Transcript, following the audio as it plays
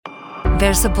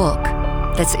There's a book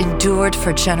that's endured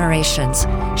for generations,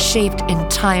 shaped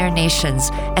entire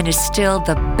nations, and is still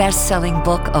the best-selling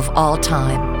book of all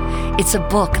time. It's a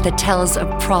book that tells of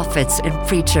prophets and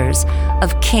preachers,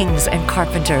 of kings and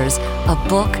carpenters, a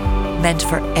book meant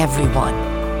for everyone.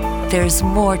 There's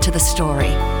more to the story.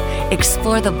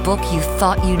 Explore the book you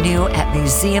thought you knew at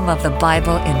Museum of the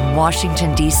Bible in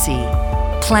Washington, D.C.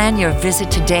 Plan your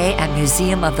visit today at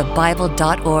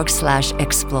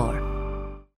museumofthebible.org/explore.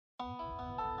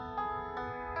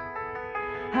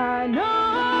 I know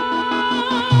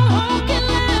hope can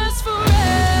last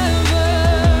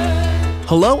forever.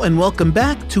 Hello and welcome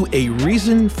back to A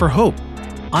Reason for Hope.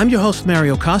 I'm your host,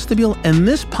 Mario Costabile, and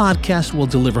this podcast will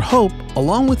deliver hope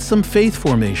along with some faith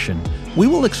formation. We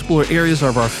will explore areas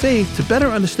of our faith to better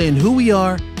understand who we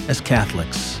are as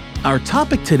Catholics. Our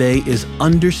topic today is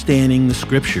understanding the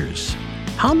Scriptures.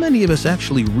 How many of us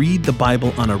actually read the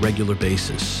Bible on a regular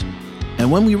basis?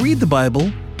 And when we read the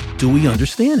Bible, do we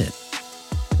understand it?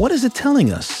 What is it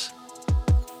telling us?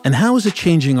 And how is it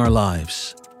changing our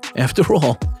lives? After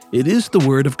all, it is the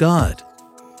Word of God.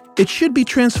 It should be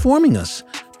transforming us,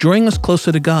 drawing us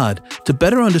closer to God to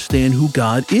better understand who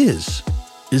God is.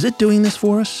 Is it doing this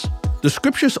for us? The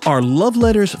Scriptures are love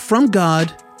letters from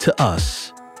God to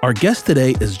us. Our guest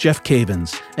today is Jeff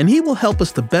Cavins, and he will help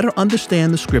us to better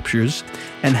understand the Scriptures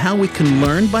and how we can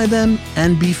learn by them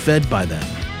and be fed by them.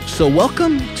 So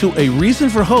welcome to A Reason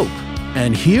for Hope,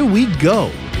 and here we go.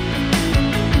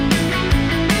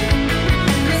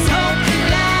 This hope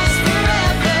can last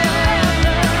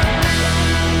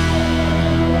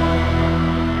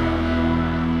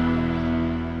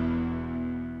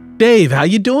Dave, how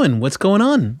you doing? What's going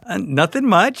on? Nothing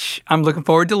much. I'm looking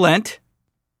forward to Lent.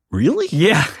 Really?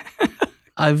 Yeah.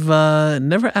 I've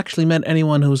never actually met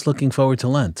anyone who's looking forward to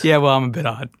Lent. Yeah, well, I'm a bit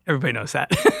odd. Everybody knows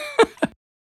that.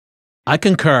 I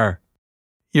concur.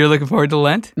 You're looking forward to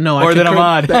Lent? No, or that I'm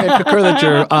odd. I concur that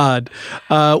you're odd.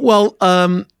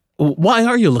 Why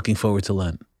are you looking forward to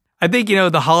Lent? I think,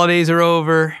 the holidays are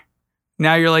over.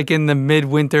 Now you're like in the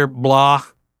midwinter blah,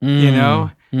 You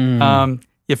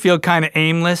feel kind of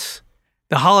aimless.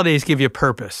 The holidays give you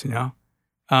purpose,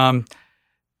 So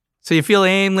you feel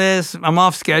aimless. I'm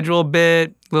off schedule a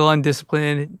bit, a little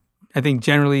undisciplined. I think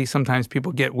generally sometimes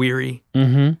people get weary.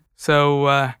 Mm-hmm.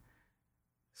 So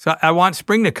I want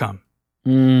spring to come.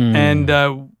 And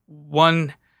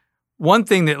one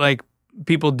thing that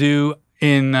people do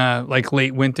in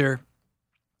late winter,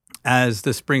 as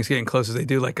the spring's getting closer, they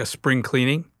do like a spring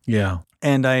cleaning. Yeah.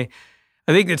 And I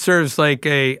think it serves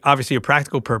obviously a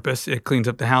practical purpose. It cleans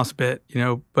up the house a bit,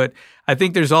 but I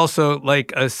think there's also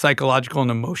a psychological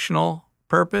and emotional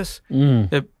purpose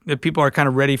that people are kind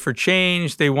of ready for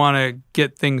change. They want to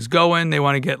get things going. They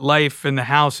want to get life in the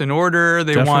house in order.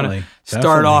 They want to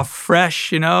start off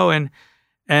fresh,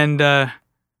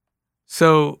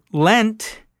 So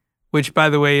Lent, which by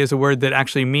the way is a word that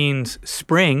actually means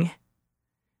spring,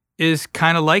 is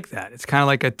kind of like that. It's kind of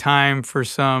like a time for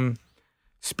some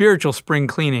spiritual spring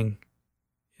cleaning,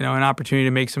 an opportunity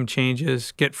to make some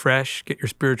changes, get fresh, get your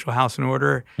spiritual house in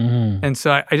order. Mm-hmm. And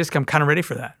so I'm kind of ready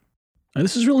for that.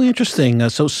 This is really interesting.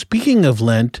 So speaking of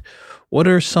Lent, what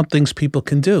are some things people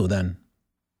can do then?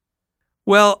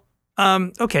 Well,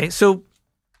 okay. So,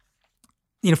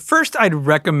 first I'd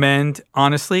recommend,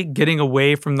 honestly, getting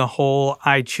away from the whole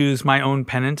I choose my own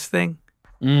penance thing.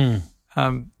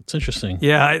 It's interesting.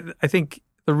 Yeah, I think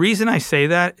the reason I say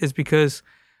that is because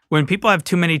when people have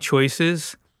too many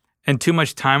choices and too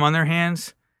much time on their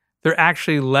hands, they're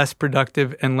actually less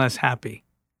productive and less happy.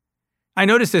 I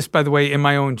noticed this, by the way, in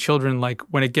my own children,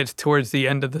 when it gets towards the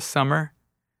end of the summer,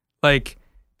 they're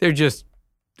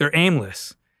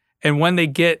aimless. And when they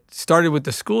get started with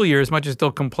the school year, as much as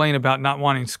they'll complain about not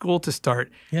wanting school to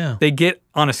start, they get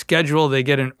on a schedule, they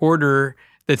get an order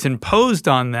that's imposed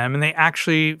on them, and they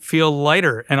actually feel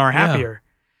lighter and are happier.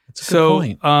 That's a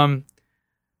good point.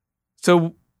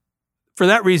 So for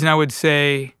that reason, I would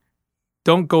say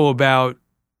don't go about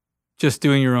just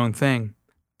doing your own thing.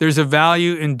 There's a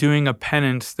value in doing a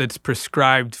penance that's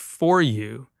prescribed for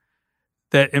you,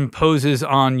 that imposes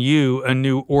on you a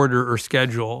new order or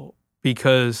schedule,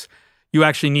 because you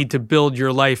actually need to build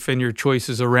your life and your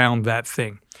choices around that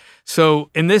thing. So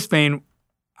in this vein,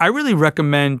 I really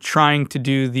recommend trying to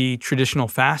do the traditional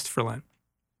fast for Lent.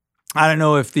 I don't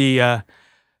know if the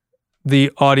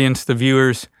audience, the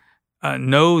viewers,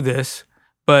 know this,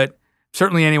 but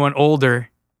certainly anyone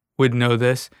older would know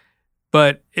this.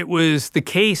 But it was the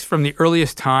case from the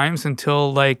earliest times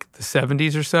until the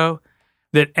 70s or so,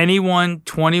 that anyone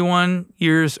 21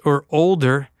 years or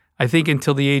older, I think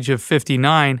until the age of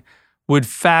 59, would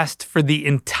fast for the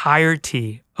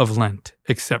entirety of Lent,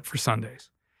 except for Sundays.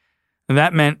 And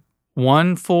that meant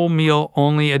one full meal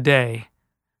only a day.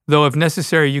 Though if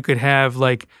necessary, you could have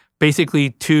like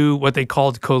basically 2 what they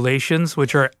called collations,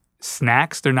 which are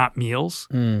snacks. They're not meals.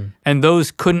 And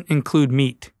those couldn't include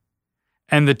meat.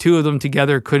 And the 2 of them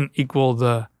together couldn't equal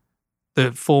the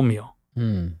full meal.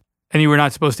 And you were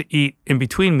not supposed to eat in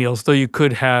between meals, though you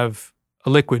could have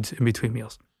liquids in between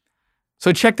meals.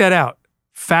 So check that out.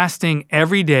 Fasting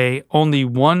every day, only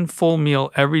 1 full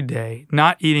meal every day,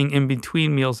 not eating in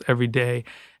between meals every day,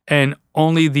 and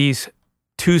only these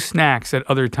 2 snacks at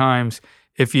other times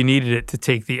if you needed it to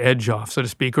take the edge off, so to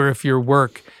speak, or if your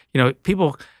work,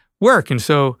 people work, and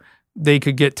so they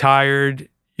could get tired,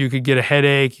 you could get a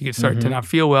headache, you could start to not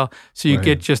feel well, so you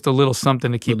get just a little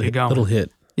something to keep you going. Little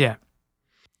hit. Yeah.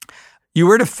 You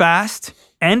were to fast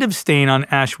and abstain on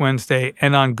Ash Wednesday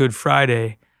and on Good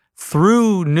Friday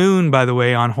through noon, by the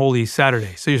way, on Holy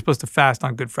Saturday. So you're supposed to fast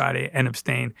on Good Friday and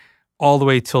abstain all the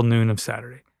way till noon of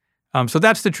Saturday. So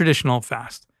that's the traditional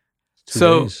fast. 2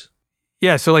 days.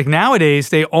 Yeah, so like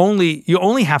nowadays, you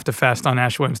only have to fast on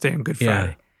Ash Wednesday and Good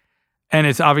Friday. And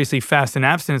it's obviously fast and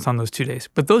abstinence on those 2 days.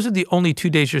 But those are the only 2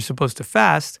 days you're supposed to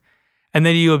fast. And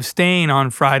then you abstain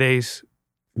on Friday's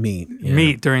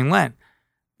meat during Lent.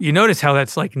 You notice how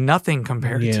that's like nothing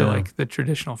compared to like the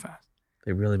traditional fast.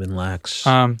 They've really been lax.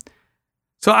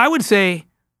 So I would say,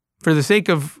 for the sake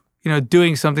of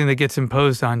doing something that gets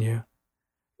imposed on you,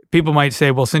 people might say,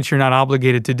 well, since you're not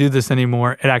obligated to do this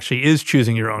anymore, it actually is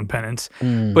choosing your own penance.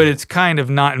 But it's kind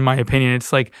of not, in my opinion.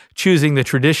 It's like choosing the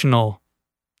traditional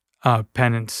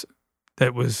penance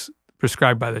that was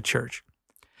prescribed by the church.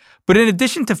 But in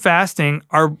addition to fasting,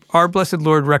 our Blessed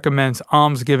Lord recommends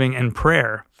almsgiving and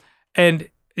prayer. And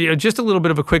just a little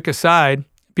bit of a quick aside,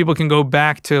 people can go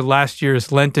back to last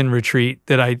year's Lenten retreat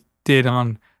that I did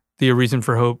on the A Reason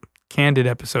for Hope Candid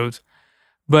episodes.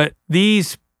 But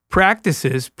these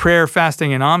practices, prayer,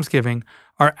 fasting, and almsgiving,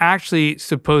 are actually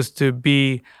supposed to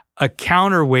be a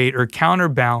counterweight or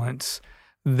counterbalance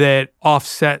that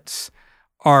offsets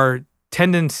our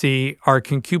tendency, our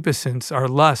concupiscence, our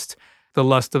lust, the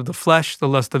lust of the flesh, the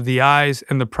lust of the eyes,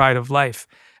 and the pride of life.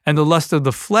 And the lust of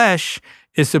the flesh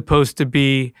is supposed to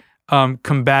be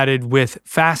combated with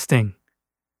fasting.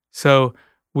 So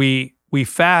we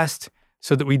fast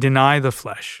so that we deny the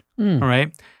flesh, all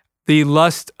right? The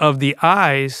lust of the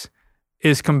eyes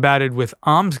is combated with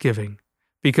almsgiving,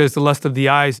 because the lust of the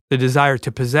eyes, the desire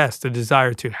to possess, the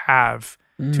desire to have,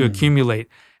 to accumulate.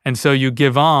 And so you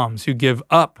give alms, you give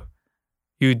up,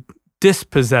 you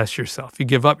dispossess yourself, you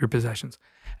give up your possessions.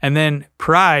 And then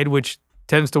pride, which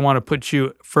tends to want to put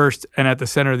you first and at the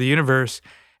center of the universe,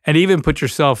 and even put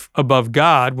yourself above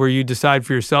God, where you decide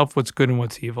for yourself what's good and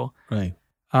what's evil. Right.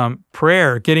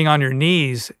 Prayer, getting on your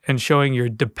knees and showing your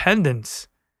dependence,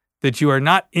 that you are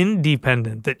not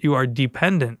independent, that you are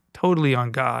dependent totally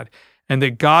on God, and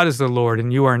that God is the Lord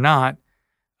and you are not,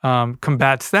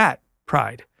 combats that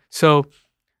pride. So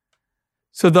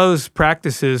those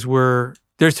practices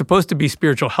they're supposed to be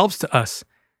spiritual helps to us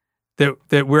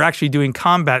that we're actually doing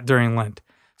combat during Lent.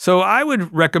 So I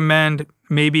would recommend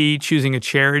maybe choosing a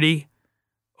charity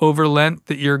over Lent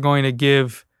that you're going to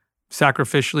give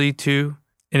sacrificially to,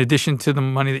 in addition to the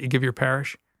money that you give your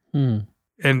parish.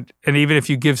 And even if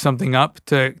you give something up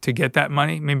to get that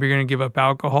money, maybe you're going to give up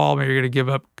alcohol, maybe you're going to give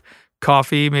up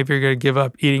coffee, maybe you're going to give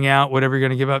up eating out, whatever you're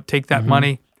going to give up, take that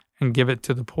money and give it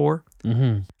to the poor.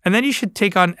 And then you should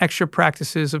take on extra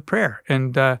practices of prayer.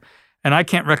 And I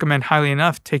can't recommend highly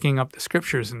enough taking up the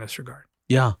scriptures in this regard.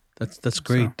 Yeah, that's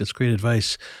great. That's great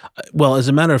advice. Well, as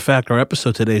a matter of fact, our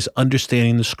episode today is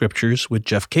Understanding the Scriptures with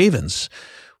Jeff Cavins,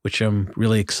 which I'm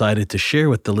really excited to share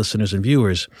with the listeners and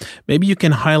viewers. Maybe you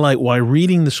can highlight why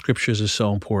reading the scriptures is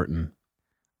so important.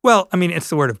 Well, I mean, it's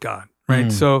the Word of God,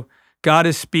 right? So God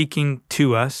is speaking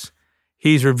to us.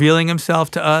 He's revealing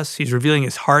himself to us. He's revealing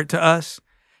his heart to us.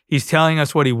 He's telling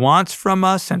us what he wants from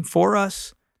us and for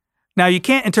us. Now, you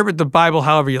can't interpret the Bible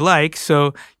however you like,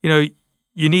 so, you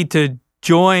need to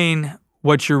join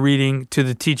what you're reading to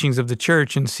the teachings of the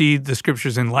church and see the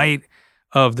scriptures in light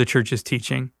of the church's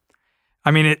teaching.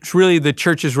 I mean, it's really the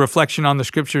church's reflection on the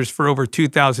scriptures for over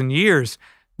 2,000 years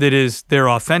that is their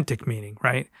authentic meaning,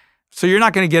 right? So you're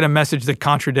not going to get a message that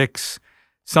contradicts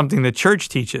something the church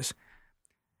teaches.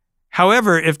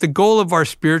 However, if the goal of our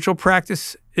spiritual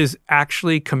practice is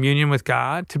actually communion with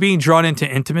God, to being drawn into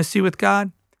intimacy with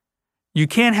God, you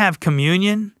can't have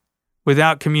communion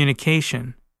without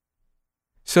communication.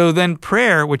 So then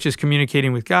prayer, which is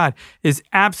communicating with God, is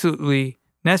absolutely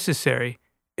necessary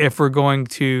if we're going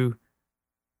to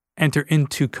enter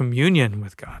into communion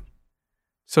with God.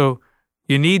 So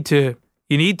you need to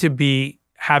be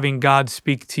having God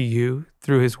speak to you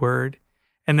through his word,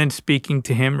 and then speaking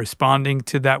to him, responding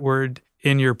to that word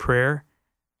in your prayer,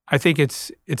 I think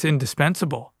it's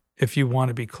indispensable if you want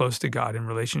to be close to God in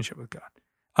relationship with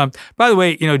God. By the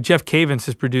way, Jeff Cavins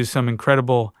has produced some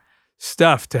incredible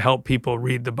stuff to help people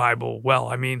read the Bible well.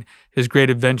 I mean, his Great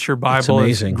Adventure Bible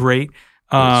is great.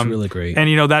 It's really great.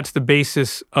 And, that's the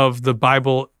basis of the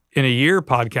Bible in a Year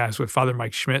podcast with Father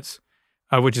Mike Schmitz,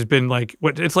 which has been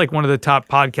it's like one of the top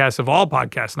podcasts of all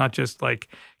podcasts, not just like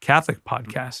Catholic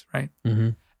podcasts, right? Mm-hmm.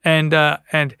 And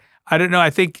I don't know, I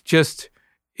think just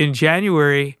in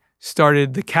January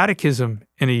started the Catechism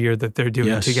in a Year that they're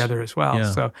doing together as well.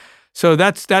 Yeah. So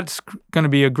that's going to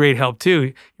be a great help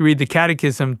too. You read the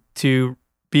Catechism to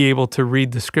be able to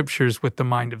read the Scriptures with the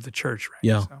mind of the Church, right?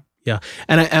 Yeah, yeah.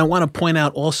 And I want to point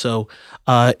out also,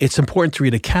 it's important to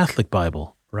read a Catholic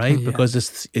Bible, right? Yeah. Because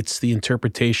it's the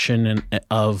interpretation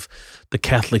of the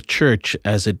Catholic Church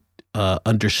as it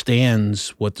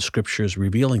understands what the Scripture is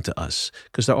revealing to us.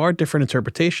 Because there are different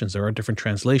interpretations, there are different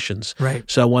translations. Right.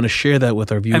 So I want to share that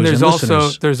with our viewers and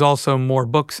listeners. And there's also more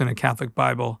books in a Catholic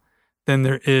Bible than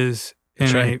there is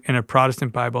in a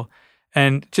Protestant Bible.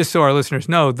 And just so our listeners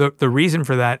know, the reason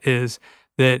for that is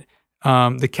that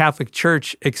the Catholic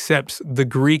Church accepts the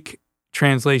Greek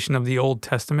translation of the Old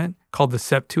Testament called the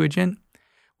Septuagint,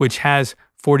 which has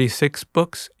 46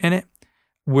 books in it,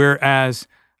 whereas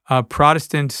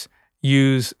Protestants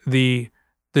use the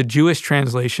Jewish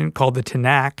translation called the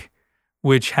Tanakh,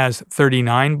 which has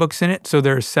 39 books in it. So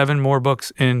there are 7 more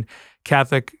books in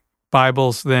Catholic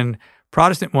Bibles than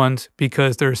Protestant ones,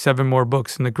 because there are 7 more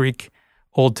books in the Greek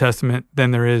Old Testament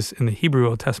than there is in the Hebrew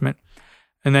Old Testament.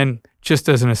 And then, just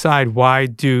as an aside, why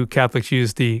do Catholics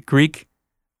use the Greek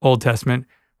Old Testament?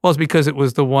 Well, it's because it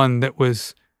was the one that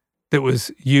was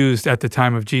used at the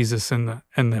time of Jesus and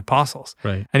the apostles.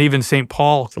 Right. And even St.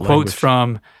 Paul quotes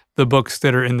from the books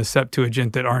that are in the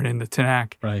Septuagint that aren't in the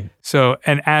Tanakh. Right. So,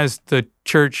 and as the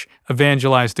Church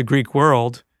evangelized the Greek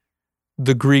world,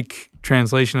 the Greek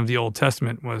translation of the Old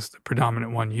Testament was the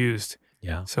predominant one used.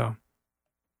 Yeah. So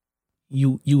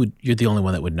you're the only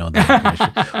one that would know that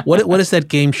information. What is that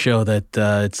game show that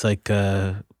it's like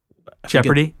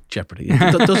Jeopardy? Jeopardy.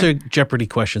 Those are Jeopardy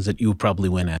questions that you would probably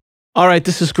win at. All right,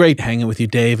 this is great hanging with you,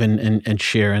 Dave, and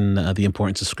sharing the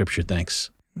importance of Scripture. Thanks.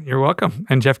 You're welcome.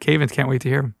 And Jeff Cavins, can't wait to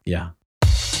hear him. Yeah.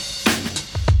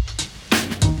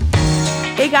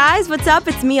 Hey guys, what's up?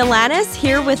 It's me, Alanis,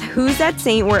 here with Who's That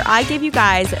Saint, where I give you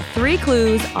guys 3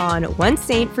 clues on one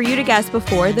saint for you to guess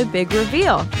before the big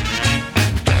reveal.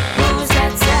 Who's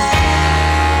that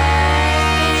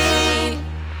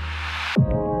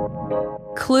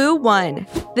saint? Clue 1.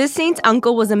 This saint's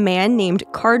uncle was a man named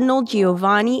Cardinal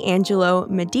Giovanni Angelo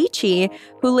Medici,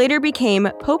 who later became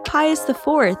Pope Pius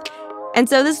IV. And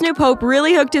so this new pope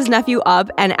really hooked his nephew up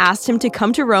and asked him to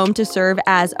come to Rome to serve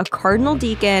as a cardinal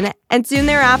deacon, and soon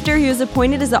thereafter he was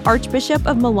appointed as the Archbishop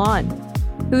of Milan.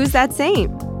 Who's that saint?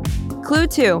 Clue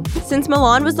 2. Since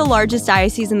Milan was the largest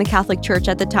diocese in the Catholic Church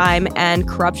at the time and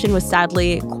corruption was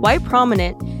sadly quite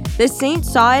prominent, this saint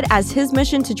saw it as his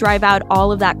mission to drive out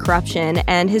all of that corruption,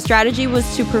 and his strategy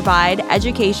was to provide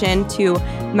education to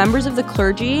members of the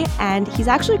clergy, and he's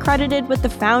actually credited with the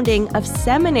founding of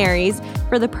seminaries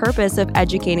for the purpose of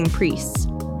educating priests.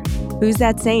 Who's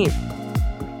that saint?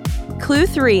 Clue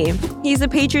 3. He's a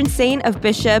patron saint of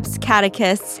bishops,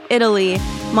 catechists, Italy,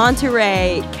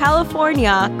 Monterey,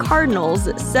 California, cardinals,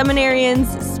 seminarians,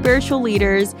 spiritual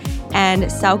leaders, and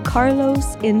São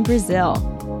Carlos in Brazil.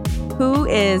 Who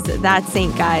is that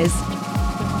saint, guys?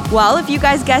 Well, if you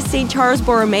guys guessed St. Charles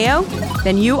Borromeo,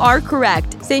 then you are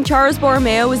correct. St. Charles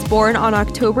Borromeo was born on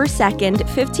October 2nd,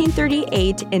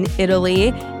 1538 in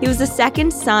Italy. He was the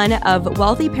second son of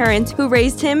wealthy parents who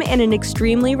raised him in an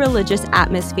extremely religious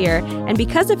atmosphere. And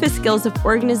because of his skills of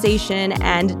organization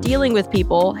and dealing with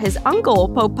people, his uncle,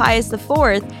 Pope Pius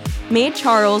IV, made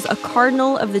Charles a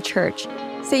cardinal of the church.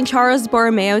 St. Charles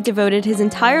Borromeo devoted his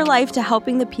entire life to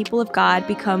helping the people of God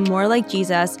become more like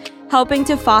Jesus, helping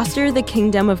to foster the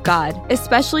kingdom of God,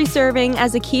 especially serving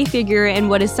as a key figure in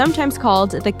what is sometimes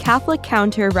called the Catholic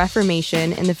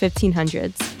Counter-Reformation in the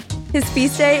 1500s. His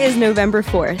feast day is November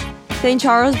 4th. St.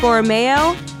 Charles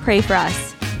Borromeo, pray for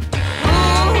us.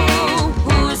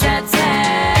 Who's that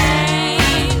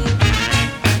saint?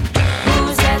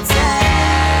 Who's that saint?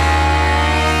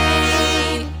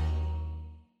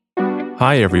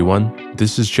 Hi everyone,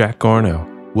 this is Jack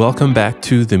Garno. Welcome back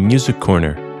to the Music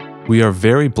Corner. We are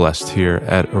very blessed here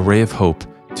at Array of Hope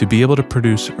to be able to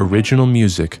produce original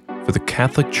music for the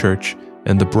Catholic Church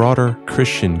and the broader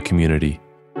Christian community.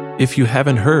 If you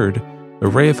haven't heard,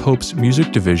 Array of Hope's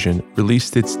music division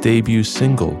released its debut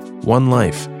single, One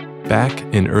Life, back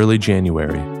in early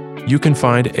January. You can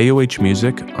find AOH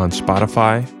Music on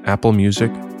Spotify, Apple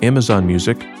Music, Amazon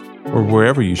Music, or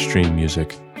wherever you stream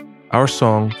music. Our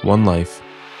song, One Life,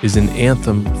 is an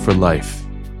anthem for life.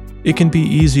 It can be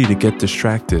easy to get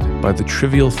distracted by the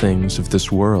trivial things of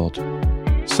this world.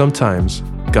 Sometimes,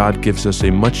 God gives us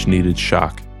a much-needed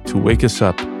shock to wake us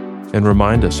up and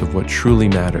remind us of what truly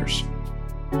matters.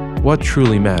 What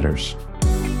truly matters?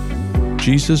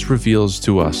 Jesus reveals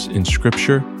to us in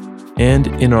Scripture and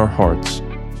in our hearts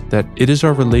that it is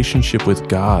our relationship with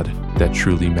God that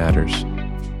truly matters.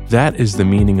 That is the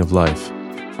meaning of life,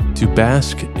 to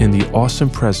bask in the awesome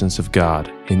presence of God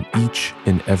in each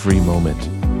and every moment.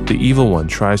 The evil one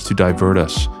tries to divert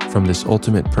us from this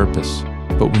ultimate purpose,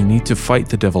 but we need to fight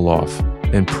the devil off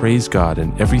and praise God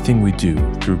in everything we do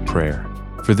through prayer.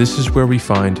 For this is where we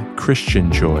find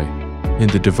Christian joy, in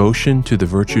the devotion to the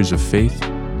virtues of faith,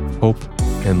 hope,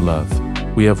 and love.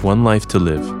 We have one life to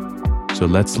live, so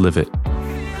let's live it.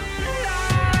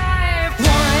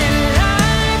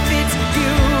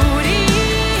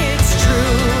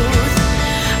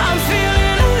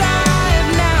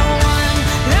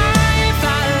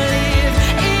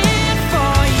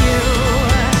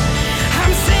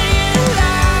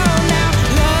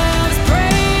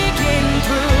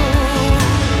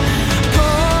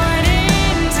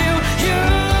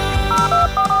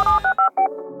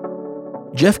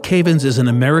 Jeff Cavins is an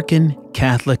American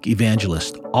Catholic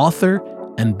evangelist, author,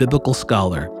 and biblical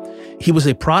scholar. He was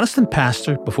a Protestant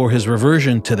pastor before his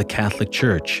reversion to the Catholic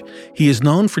Church. He is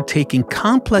known for taking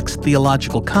complex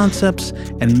theological concepts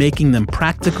and making them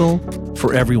practical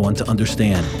for everyone to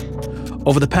understand.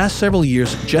 Over the past several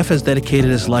years, Jeff has dedicated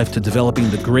his life to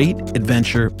developing the Great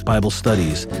Adventure Bible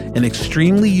Studies, an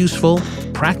extremely useful,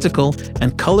 practical,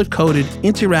 and color-coded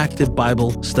interactive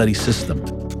Bible study system.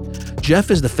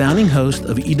 Jeff is the founding host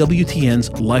of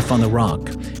EWTN's Life on the Rock,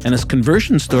 and his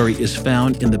conversion story is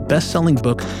found in the best-selling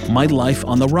book My Life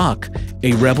on the Rock,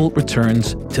 A Rebel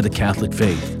Returns to the Catholic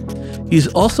Faith. He is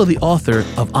also the author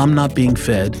of I'm Not Being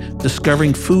Fed,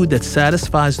 Discovering Food That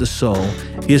Satisfies the Soul.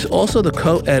 He is also the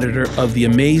co-editor of the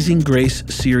Amazing Grace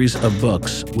series of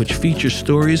books, which features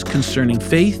stories concerning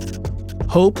faith,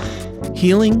 hope,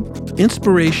 healing,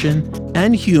 inspiration,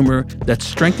 and humor that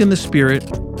strengthen the spirit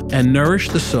and nourish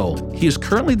the soul. He is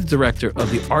currently the director of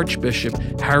the Archbishop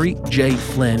Harry J.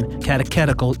 Flynn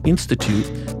Catechetical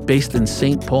Institute based in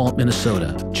St. Paul,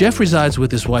 Minnesota. Jeff resides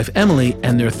with his wife Emily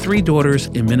and their 3 daughters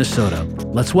in Minnesota.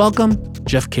 Let's welcome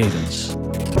Jeff Cavins.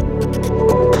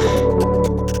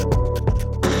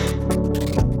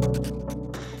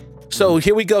 So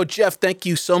here we go, Jeff. Thank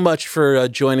you so much for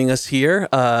joining us here.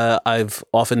 I've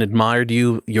often admired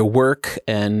your work,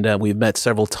 and we've met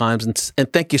several times.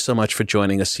 And thank you so much for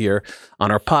joining us here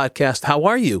on our podcast. How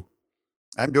are you?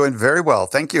 I'm doing very well,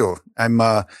 thank you. I'm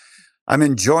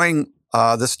enjoying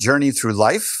this journey through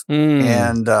life,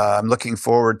 and I'm looking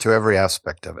forward to every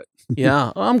aspect of it.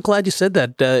 Yeah, I'm glad you said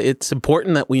that. It's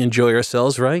important that we enjoy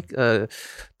ourselves, right? The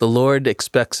Lord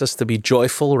expects us to be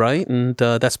joyful, right? And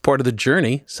that's part of the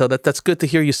journey. So that's good to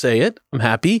hear you say it. I'm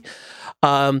happy.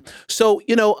 So,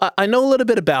 I know a little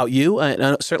bit about you.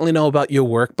 I certainly know about your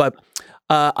work, but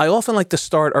I often like to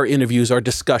start our interviews, our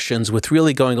discussions, with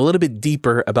really going a little bit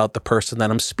deeper about the person that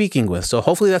I'm speaking with. So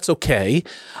hopefully that's okay.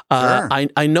 Sure.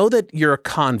 I know that you're a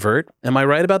convert. Am I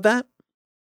right about that?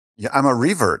 Yeah, I'm a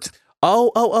revert.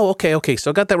 Oh, okay. So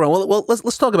I got that wrong. Well,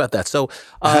 let's talk about that. So,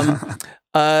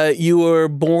 you were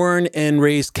born and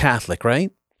raised Catholic, right?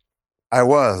 I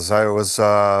was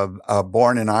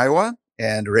born in Iowa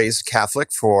and raised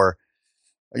Catholic for,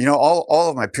 all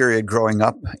of my period growing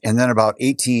up. And then about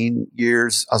 18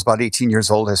 years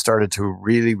old, I started to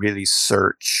really, really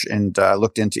search and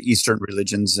looked into Eastern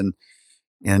religions and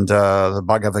the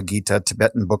Bhagavad Gita,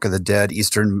 Tibetan Book of the Dead,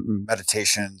 Eastern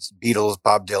meditations, Beatles,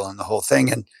 Bob Dylan, the whole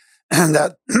thing. And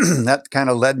that kind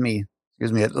of led me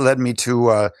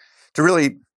to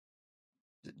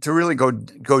really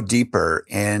go deeper.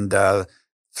 And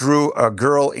through a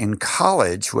girl in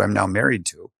college who I'm now married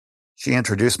to, she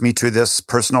introduced me to this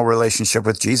personal relationship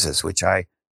with Jesus, which I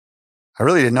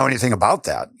really didn't know anything about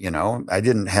that. I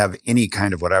didn't have any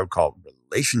kind of what I would call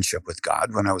relationship with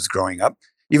God when I was growing up,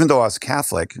 even though I was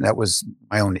Catholic. That was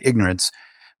my own ignorance.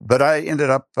 But I ended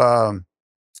up,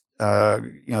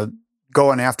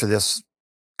 going after this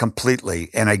completely,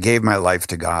 and I gave my life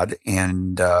to God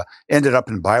and ended up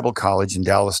in Bible college in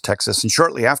Dallas, Texas. And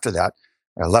shortly after that,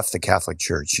 I left the Catholic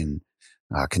Church and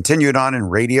continued on in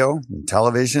radio and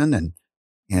television,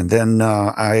 and then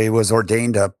I was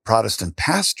ordained a Protestant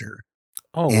pastor.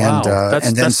 Oh, wow!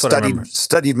 And then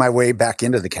studied my way back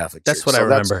into the Catholic Church. That's what I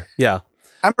remember. Yeah.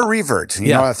 I'm a revert.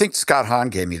 You know, I think Scott Hahn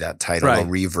gave me that title, a Right.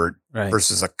 revert Right.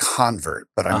 versus a convert,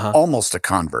 but I'm Uh-huh. almost a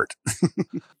convert.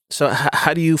 So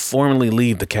how do you formally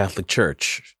leave the Catholic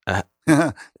Church?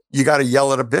 You got to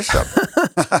yell at a bishop.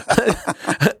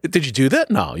 Did you do that?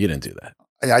 No, you didn't do that.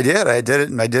 I did. I did it,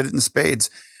 and I did it in spades.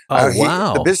 Oh,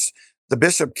 wow. The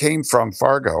bishop came from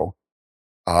Fargo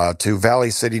to Valley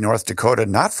City, North Dakota,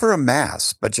 not for a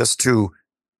mass, but just to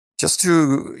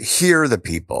hear the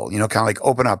people. You know, kind of like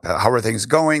open up. How are things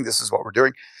going? This is what we're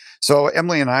doing. So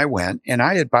Emily and I went, and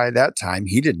I had by that time,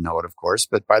 he didn't know it, of course,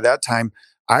 but by that time,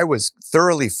 I was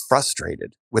thoroughly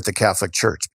frustrated with the Catholic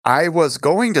Church. I was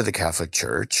going to the Catholic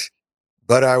Church,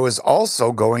 but I was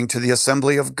also going to the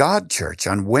Assembly of God Church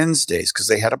on Wednesdays because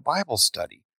they had a Bible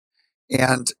study.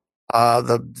 And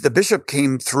the bishop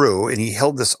came through and he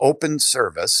held this open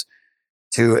service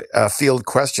to field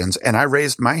questions. And I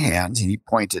raised my hand and he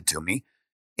pointed to me.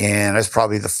 And I was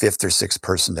probably the fifth or sixth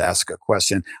person to ask a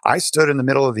question. I stood in the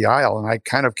middle of the aisle and I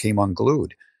kind of came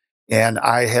unglued. And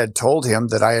I had told him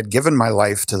that I had given my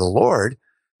life to the Lord,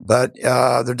 but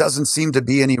there doesn't seem to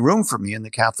be any room for me in the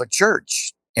Catholic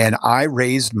Church. And I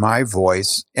raised my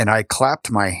voice and I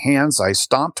clapped my hands. I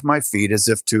stomped my feet as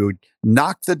if to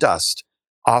knock the dust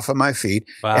off of my feet.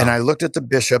 Wow. And I looked at the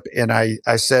bishop and I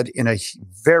said in a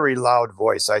very loud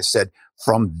voice, I said,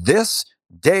 "From this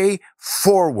day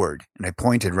forward," and I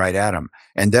pointed right at him.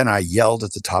 And then I yelled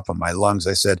at the top of my lungs.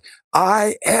 I said,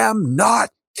 "I am not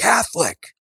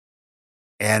Catholic."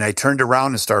 And I turned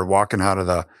around and started walking out of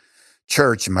the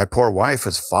church. And my poor wife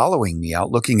was following me out,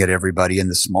 looking at everybody in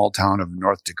the small town of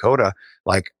North Dakota.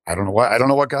 Like, I don't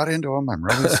know what got into him. I'm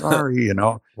really sorry, you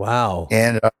know? Wow.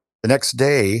 And the next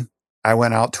day I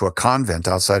went out to a convent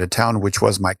outside of town, which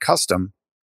was my custom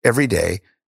every day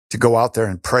to go out there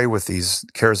and pray with these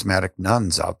charismatic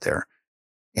nuns out there.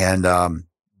 And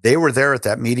they were there at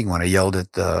that meeting when I yelled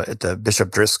at the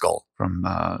Bishop Driscoll from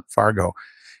Fargo.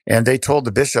 And they told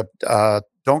the bishop,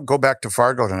 "Don't go back to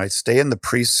Fargo tonight. Stay in the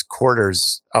priest's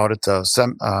quarters out at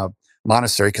the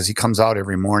monastery because he comes out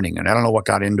every morning." And I don't know what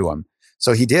got into him.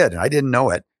 So he did. I didn't know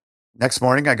it. Next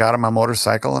morning, I got on my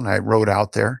motorcycle and I rode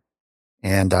out there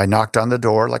and I knocked on the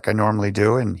door like I normally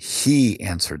do. And he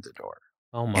answered the door.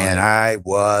 Oh, my. And I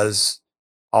was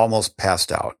almost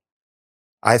passed out.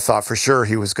 I thought for sure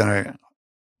he was going to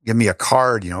give me a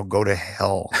card, you know, go to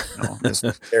hell, you know, just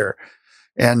there.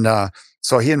 And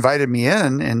so he invited me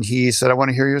in and he said, "I want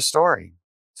to hear your story."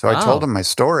 So I told him my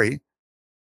story.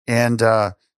 And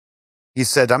he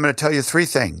said, "I'm going to tell you three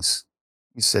things."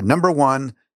 He said, "Number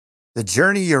one, the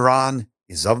journey you're on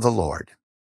is of the Lord."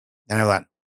 And I went,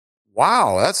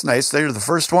 "Wow, that's nice. They're the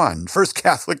first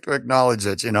Catholic to acknowledge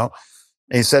it, you know."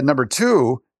 And he said, "Number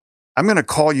two, I'm going to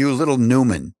call you Little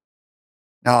Newman."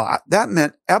 Now, that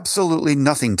meant absolutely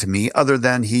nothing to me other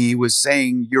than he was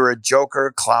saying, "You're a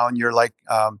joker, clown. You're like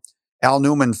Al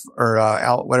Newman or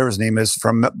Al, whatever his name is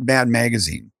from Mad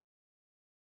Magazine,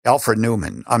 Alfred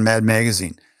Newman on Mad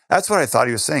Magazine." That's what I thought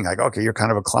he was saying. Like, okay, you're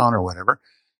kind of a clown or whatever.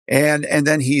 And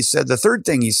then he said, the third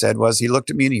thing he said was he looked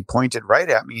at me and he pointed right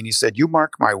at me and he said, "You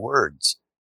mark my words."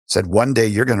 Said, "One day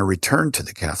you're going to return to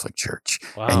the Catholic Church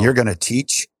and you're going to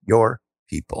teach your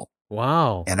people."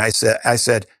 Wow. And I said,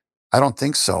 "I don't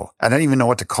think so." I don't even know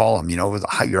what to call him, you know, with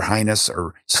Your Highness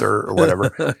or Sir or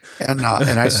whatever. and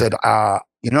I said, "I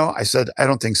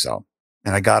don't think so."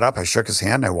 And I got up, I shook his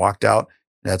hand, I walked out.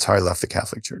 And that's how I left the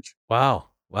Catholic Church. Wow.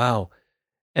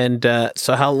 And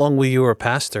so how long were you a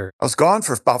pastor? I was gone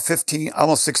for about 15,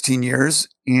 almost 16 years.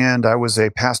 And I was a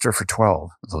pastor for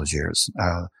 12 of those years.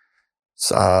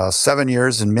 7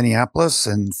 years in Minneapolis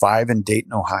and 5 in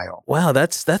Dayton, Ohio. Wow,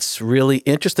 that's really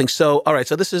interesting. So, all right,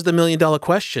 so this is the $1 million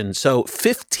question. So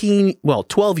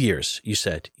 12 years, you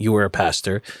said you were a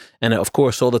pastor, and of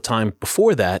course, all the time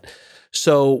before that.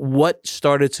 So what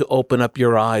started to open up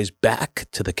your eyes back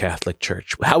to the Catholic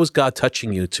Church? How was God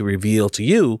touching you to reveal to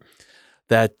you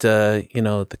that,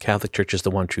 the Catholic Church is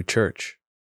the one true church?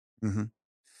 Mm-hmm.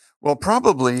 Well,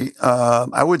 probably,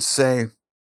 I would say,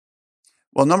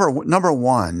 well, number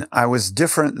one, I was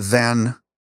different than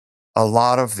a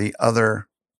lot of the other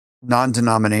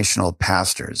non-denominational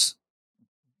pastors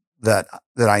that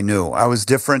I knew. I was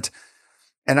different,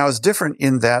 and I was different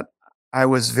in that I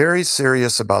was very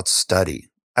serious about study.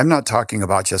 I'm not talking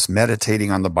about just meditating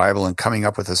on the Bible and coming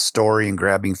up with a story and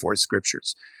grabbing 4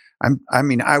 scriptures.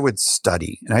 I would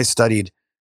study, and I studied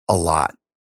a lot.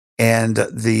 And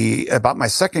about my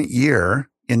second year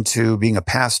into being a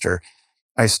pastor,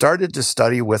 I started to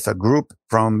study with a group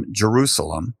from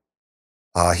Jerusalem,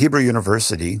 Hebrew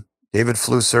University, David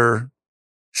Flusser,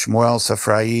 Shmuel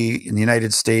Safrai in the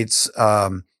United States,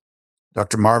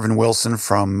 Dr. Marvin Wilson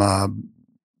from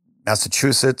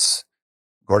Massachusetts,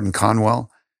 Gordon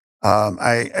Conwell.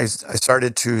 I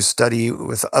started to study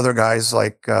with other guys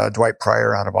like Dwight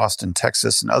Pryor out of Austin,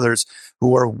 Texas, and others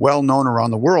who are well known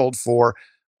around the world for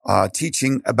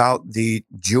teaching about the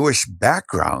Jewish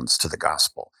backgrounds to the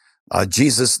gospel.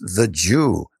 Jesus, the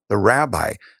Jew, the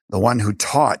rabbi, the one who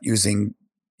taught using,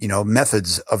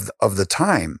 methods of the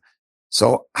time.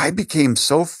 So I became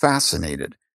so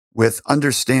fascinated with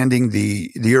understanding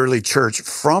the early church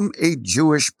from a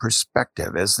Jewish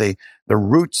perspective as the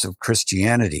roots of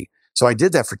Christianity. So I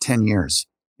did that for 10 years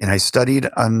and I studied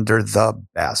under the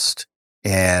best.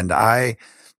 And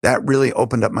that really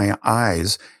opened up my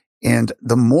eyes. And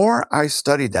the more I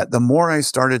studied that, the more I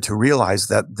started to realize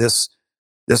that this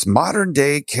modern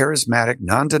day charismatic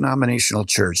non-denominational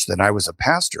church that I was a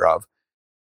pastor of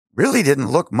really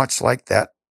didn't look much like that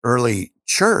early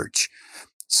church.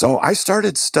 So I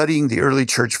started studying the early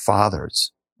church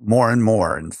fathers more and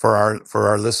more. And for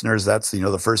our listeners, that's,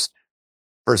 the first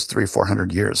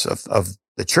 300-400 years of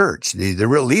the church, the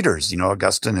real leaders,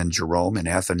 Augustine and Jerome and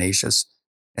Athanasius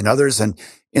and others. And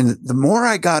the more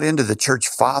I got into the church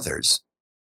fathers,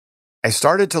 I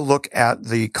started to look at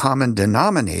the common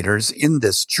denominators in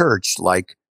this church,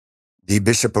 like the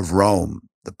Bishop of Rome,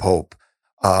 the Pope,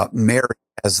 Mary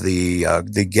as the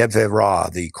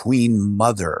Gevera, the Queen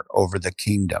Mother over the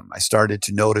kingdom. I started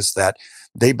to notice that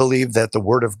they believed that the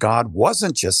Word of God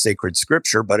wasn't just sacred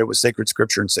scripture, but it was sacred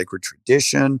scripture and sacred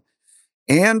tradition.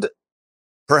 And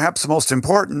perhaps most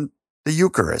important, the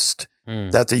Eucharist,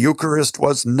 that the Eucharist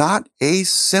was not a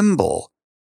symbol.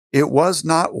 It was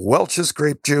not Welch's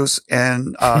grape juice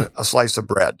and a slice of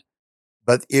bread,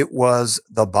 but it was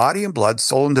the body and blood,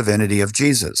 soul and divinity of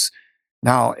Jesus.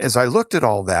 Now, as I looked at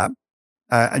all that,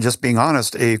 and just being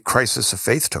honest, a crisis of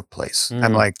faith took place.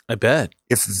 I'm like, I bet.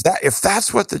 If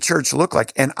that's what the church looked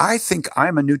like, and I think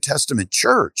I'm a New Testament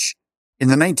church in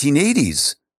the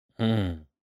 1980s,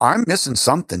 I'm missing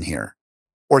something here,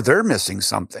 or they're missing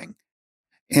something.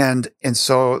 And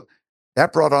so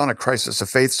that brought on a crisis of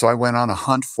faith. So I went on a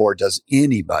hunt for, does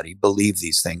anybody believe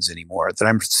these things anymore that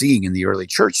I'm seeing in the early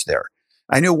church there?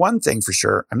 I knew one thing for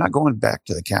sure. I'm not going back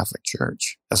to the Catholic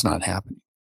Church. That's not happening.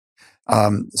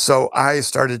 So I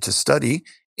started to study,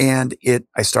 and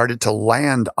I started to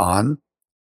land on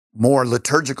more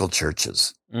liturgical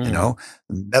churches,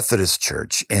 Methodist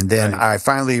Church. And then I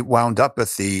finally wound up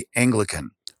with the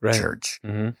Anglican Church.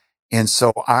 And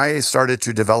so I started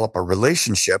to develop a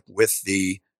relationship with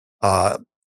the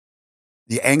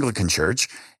Anglican Church.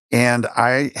 And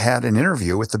I had an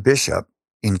interview with the bishop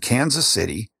in Kansas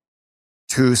City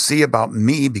to see about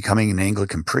me becoming an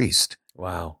Anglican priest.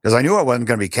 Wow. Because I knew I wasn't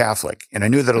going to be Catholic. And I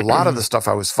knew that a lot of the stuff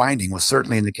I was finding was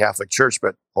certainly in the Catholic Church.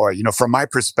 But boy, from my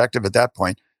perspective at that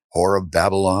point, Whore of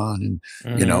Babylon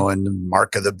and, and the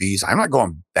Mark of the Beast, I'm not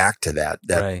going back to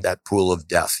that pool of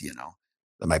death,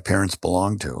 that my parents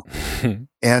belonged to.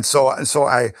 And so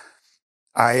I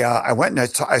went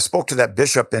and I spoke to that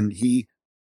bishop, and he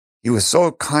was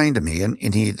so kind to me, and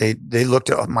they looked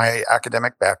at my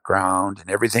academic background and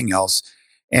everything else.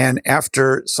 And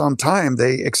after some time,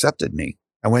 they accepted me.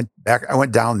 I went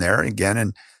down there again,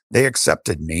 and they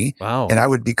accepted me. Wow. And I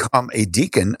would become a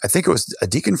deacon. I think it was a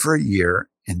deacon for a year,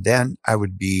 and then I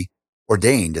would be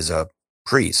ordained as a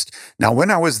priest. Now, when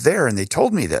I was there and they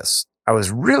told me this, I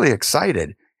was really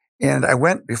excited. And I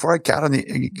went, before I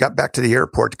got back to the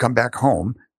airport to come back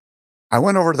home, I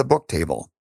went over to the book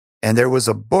table, and there was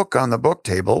a book on the book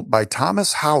table by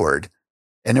Thomas Howard,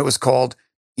 and it was called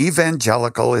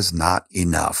Evangelical is Not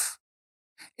Enough.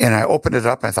 And I opened it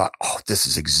up and I thought, oh, this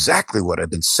is exactly what I've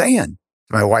been saying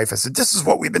to my wife. I said, this is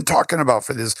what we've been talking about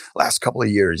for this last couple of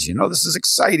years. This is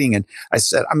exciting. And I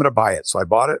said, I'm going to buy it. So I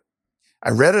bought it. I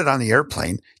read it on the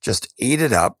airplane, just ate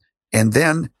it up. And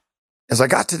then as I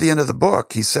got to the end of the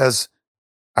book, he says,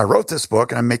 I wrote this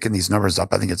book, and I'm making these numbers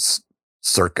up. I think it's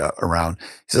circa around.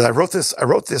 He says, I wrote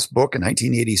this book in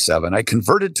 1987. I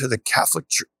converted to the Catholic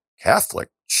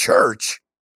Church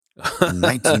in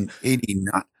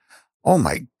 1989. Oh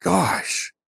my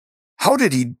gosh. How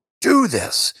did he do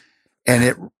this? And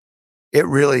it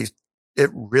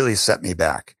really set me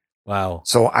back. Wow.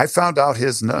 So I found out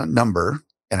his number,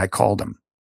 and I called him,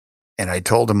 and I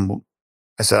told him,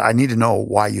 I said, I need to know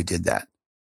why you did that.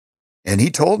 And he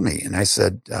told me, and I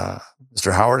said,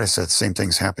 Mr. Howard, I said, same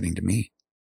thing's happening to me.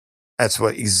 That's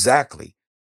exactly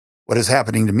what is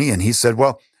happening to me. And he said,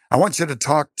 well, I want you to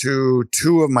talk to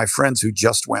two of my friends who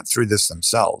just went through this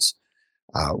themselves.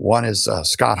 One is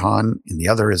Scott Hahn, and the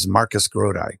other is Marcus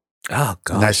Grodi. Oh,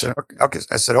 gosh. And I said, okay.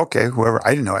 I said, okay, whoever.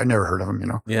 I didn't know. I'd never heard of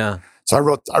them, Yeah. So I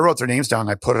wrote their names down. And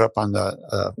I put it up on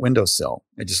the windowsill.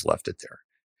 I just left it there.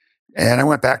 And I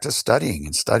went back to studying.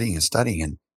 And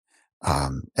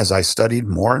as I studied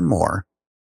more and more,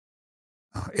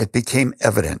 it became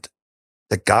evident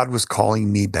that God was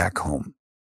calling me back home,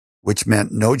 which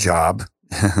meant no job.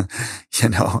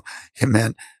 It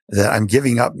meant that I'm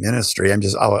giving up ministry.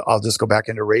 I'll just go back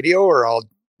into radio, or I'll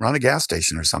run a gas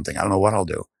station or something. I don't know what I'll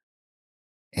do.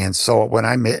 And so when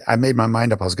I made my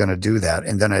mind up, I was going to do that.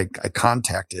 And then I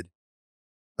contacted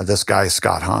this guy,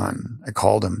 Scott Hahn. I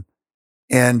called him.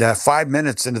 And 5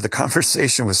 minutes into the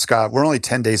conversation with Scott, we're only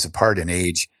 10 days apart in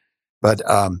age, but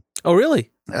Oh,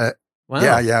 really? Wow.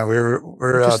 yeah,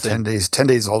 we're 10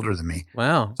 days older than me.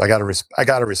 Wow. So I got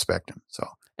to respect him. So,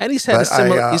 And he's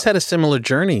had a similar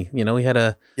journey. He had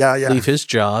to leave his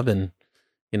job, and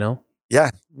yeah,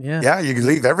 you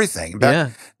leave everything.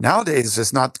 Nowadays,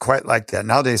 it's not quite like that.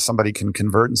 Nowadays, somebody can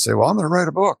convert and say, "Well, I'm going to write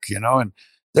a book," and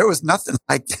there was nothing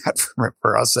like that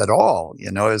for us at all.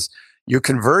 As you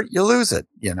convert, you lose it.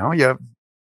 You're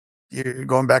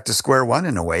going back to square one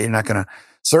in a way. You're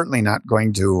certainly not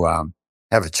going to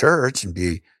have a church and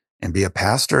be a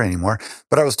pastor anymore.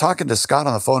 But I was talking to Scott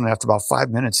on the phone, and after about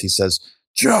 5 minutes, he says,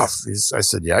 "Jeff," I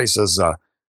said, "Yeah." He says,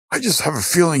 "I just have a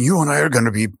feeling you and I are going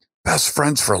to be best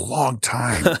friends for a long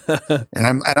time."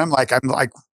 and I'm like,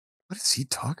 what is he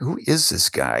talking? Who is this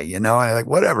guy? And I'm like,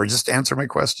 whatever, just answer my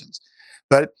questions.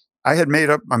 But I had made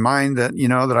up my mind that,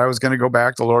 that I was going to go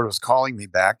back. The Lord was calling me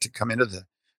back to come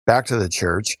back to the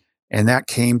church. And that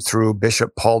came through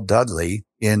Bishop Paul Dudley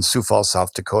in Sioux Falls,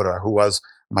 South Dakota, who was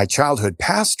my childhood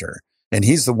pastor. And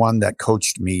he's the one that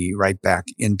coached me right back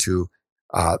into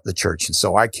the church. And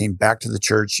so I came back to the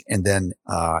church, and then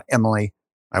Emily,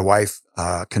 my wife,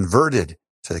 converted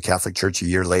to the Catholic Church a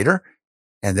year later.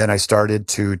 And then I started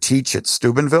to teach at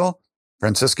Steubenville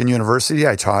Franciscan University.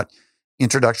 I taught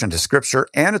Introduction to Scripture,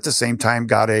 and at the same time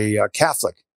got a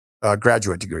Catholic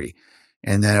graduate degree.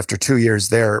 And then after 2 years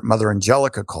there, Mother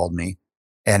Angelica called me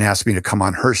and asked me to come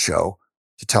on her show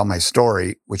to tell my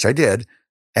story, which I did.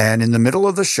 And in the middle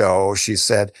of the show, she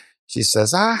says,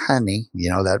 honey,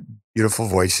 that beautiful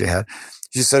voice she had.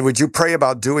 She said, "Would you pray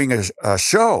about doing a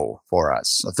show for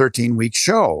us, a 13-week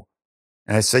show?"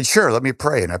 And I said, "Sure, let me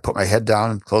pray." And I put my head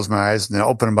down and closed my eyes and then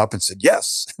opened them up and said,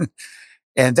 "Yes."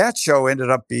 And that show ended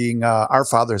up being Our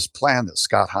Father's Plan that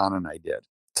Scott Hahn and I did.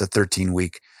 It's a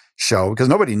 13-week show because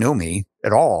nobody knew me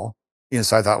at all.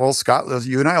 So I thought, well, Scott,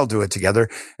 you and I will do it together.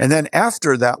 And then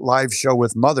after that live show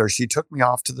with Mother, she took me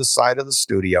off to the side of the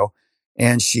studio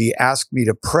and she asked me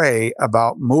to pray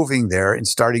about moving there and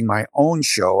starting my own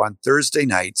show on Thursday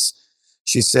nights.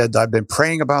 She said, "I've been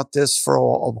praying about this for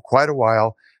quite a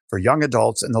while for young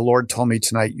adults, and the Lord told me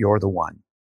tonight you're the one."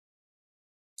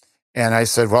 And I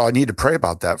said, "Well, I need to pray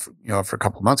about that for a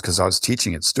couple of months," because I was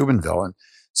teaching at Steubenville. And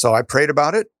so I prayed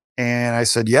about it, and I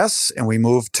said yes. And we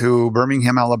moved to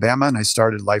Birmingham, Alabama, and I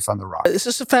started Life on the Rock. This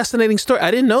is a fascinating story. I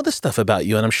didn't know this stuff about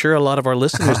you, and I'm sure a lot of our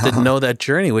listeners didn't know that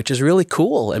journey, which is really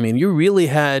cool. I mean, you really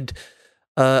had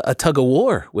a tug of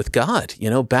war with God,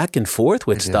 back and forth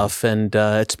with stuff, and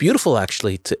it's beautiful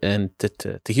actually to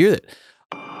hear that.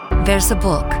 There's a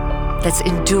book that's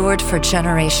endured for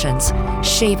generations,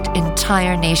 shaped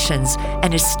entire nations,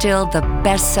 and is still the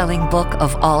best-selling book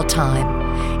of all time.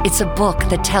 It's a book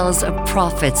that tells of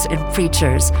prophets and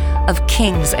preachers, of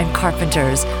kings and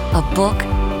carpenters, a book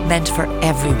meant for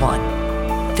everyone.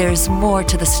 There's more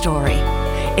to the story.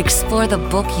 Explore the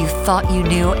book you thought you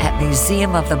knew at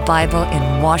Museum of the Bible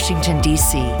in Washington,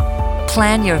 D.C.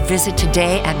 Plan your visit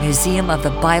today at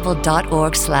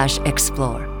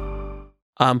museumofthebible.org/explore.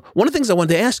 One of the things I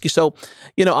wanted to ask you, so,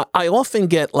 I often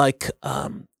get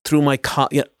through my,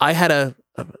 I had a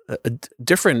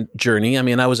different journey. I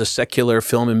mean, I was a secular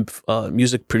film and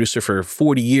music producer for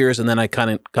 40 years, and then I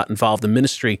kind of got involved in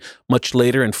ministry much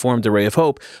later and formed A Ray of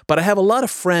Hope. But I have a lot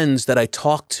of friends that I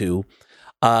talk to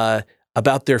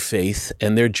about their faith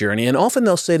and their journey, and often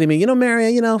they'll say to me, "Mary, I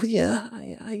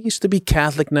used to be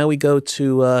Catholic. Now we go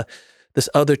to this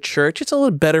other church. It's a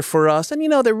little better for us." And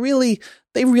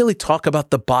they really talk about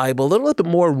the Bible, a little bit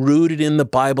more rooted in the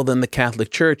Bible than the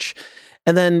Catholic Church.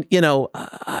 And then,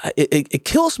 it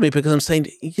kills me because I'm saying,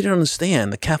 you don't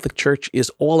understand. The Catholic Church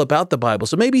is all about the Bible.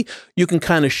 So maybe you can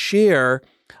kind of share.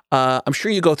 I'm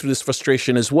sure you go through this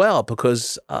frustration as well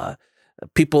because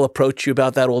people approach you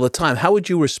about that all the time. How would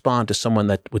you respond to someone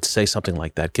that would say something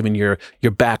like that, given your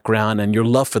background and your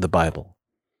love for the Bible?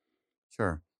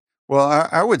 Sure. Well,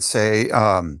 I would say,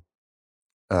 to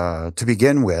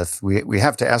begin with, we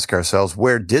have to ask ourselves,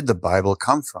 where did the Bible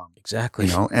come from? Exactly.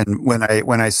 And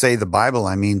when I say the Bible,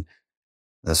 I mean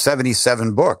the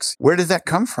 77 books. Where did that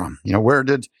come from?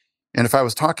 And if I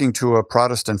was talking to a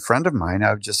Protestant friend of mine,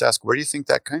 I would just ask, where do you think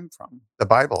that came from? The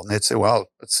Bible. And they'd say, well,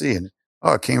 let's see. And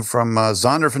Oh, it came from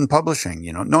Zondervan Publishing.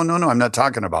 No, I'm not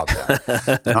talking about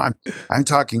that. I'm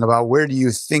talking about, where do you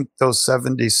think those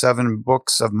 77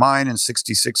 books of mine and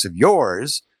 66 of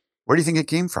yours, where do you think it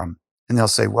came from? And they'll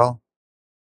say, well,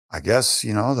 I guess,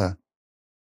 the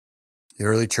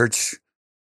early church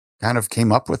kind of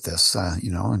came up with this,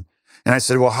 and I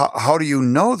said, well, how do you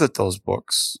know that those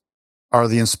books are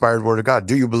the inspired word of God?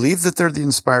 Do you believe that they're the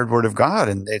inspired word of God?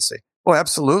 And they'd say, oh,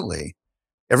 absolutely.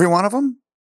 Every one of them?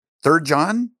 3rd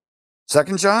John,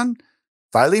 2nd John,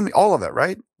 Philemon, all of it,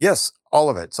 right? Yes, all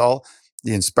of it. It's all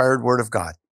the inspired word of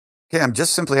God. Okay, I'm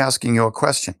just simply asking you a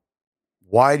question.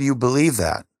 Why do you believe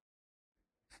that?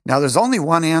 Now, there's only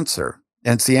one answer,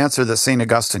 and it's the answer that St.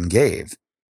 Augustine gave.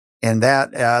 And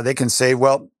that they can say,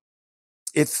 well,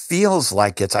 it feels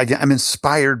like I'm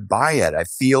inspired by it. I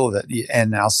feel that,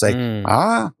 and I'll say,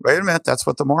 wait a minute, that's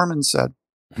what the Mormons said.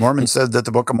 Mormons said that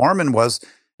the Book of Mormon was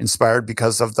inspired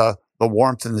because of the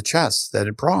warmth in the chest that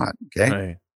it brought. Okay.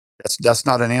 Right. That's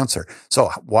not an answer.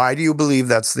 So why do you believe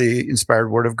that's the inspired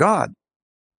word of God?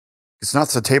 It's not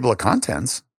the table of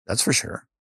contents, that's for sure.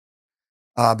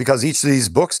 Because each of these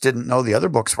books didn't know the other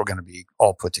books were going to be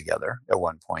all put together at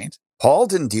one point. Paul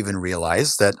didn't even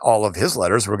realize that all of his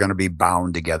letters were going to be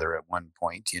bound together at one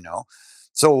point,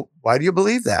 So why do you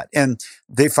believe that? And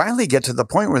they finally get to the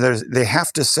point where they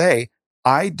have to say,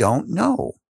 I don't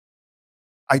know.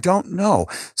 I don't know.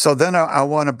 So then I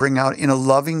want to bring out, in a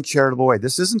loving, charitable way.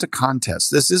 This isn't a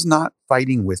contest. This is not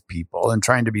fighting with people and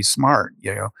trying to be smart,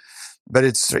 but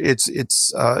it's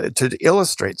to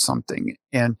illustrate something.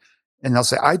 And they'll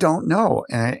say, I don't know.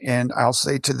 And I'll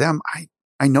say to them,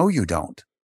 I know you don't.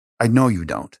 I know you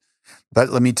don't. But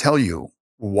let me tell you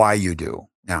why you do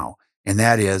now. And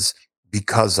that is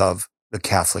because of the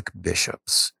Catholic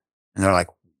bishops. And they're like,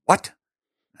 what?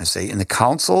 I say, in the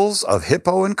councils of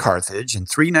Hippo and Carthage in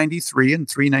 393 and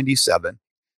 397,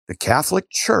 the Catholic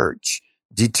Church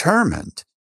determined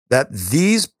that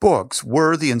these books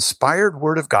were the inspired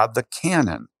word of God, the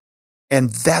canon.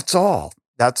 And that's all.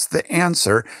 That's the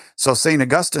answer. So St.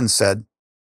 Augustine said,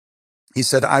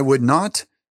 I would not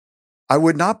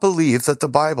believe that the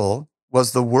Bible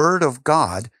was the word of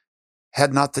God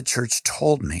had not the church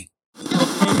told me.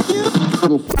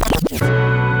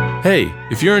 Hey,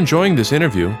 if you're enjoying this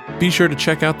interview, be sure to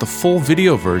check out the full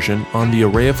video version on the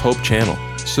Array of Hope channel.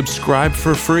 Subscribe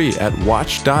for free at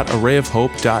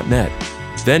watch.arrayofhope.net.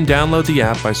 Then download the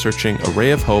app by searching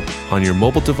Array of Hope on your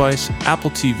mobile device,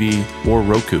 Apple TV, or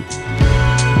Roku.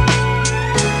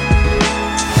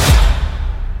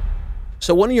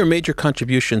 So one of your major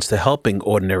contributions to helping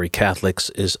ordinary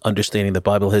Catholics is understanding the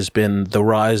Bible has been the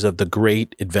rise of the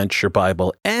Great Adventure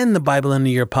Bible and the Bible in a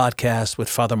Year podcast with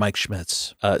Father Mike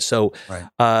Schmitz.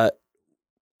 Right.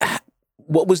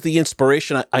 What was the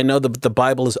inspiration? I know the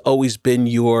Bible has always been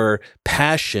your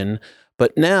passion,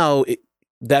 but now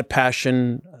that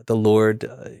passion, the Lord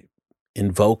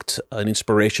invoked an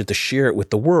inspiration to share it with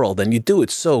the world, and you do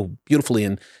it so beautifully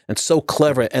and so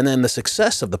clever. And then the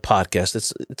success of the podcast,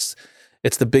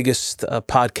 it's the biggest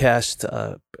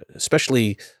podcast,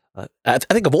 especially I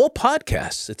think of all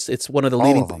podcasts. It's one of the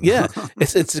leading. Of yeah, I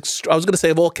was going to say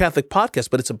of all Catholic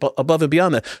podcasts, but it's above and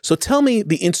beyond that. So tell me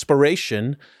the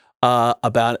inspiration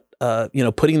about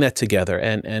putting that together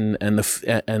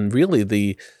and really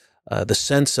the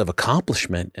sense of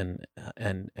accomplishment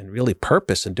and really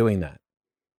purpose in doing that.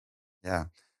 Yeah,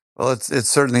 well, it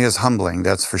certainly is humbling,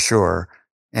 that's for sure.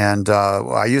 And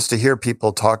I used to hear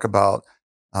people talk about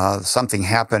something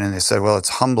happened and they said, well, it's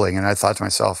humbling. And I thought to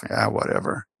myself, yeah,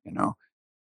 whatever,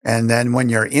 And then when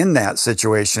you're in that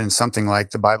situation, something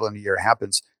like the Bible in a Year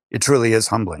happens, it truly is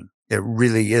humbling. It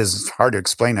really is. It's hard to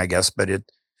explain, I guess, but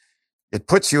it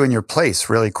puts you in your place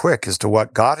really quick as to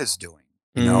what God is doing,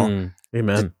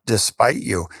 Amen. Despite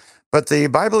you. But the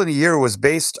Bible in a Year was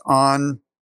based on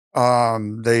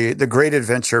the Great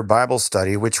Adventure Bible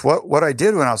Study, which what I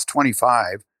did when I was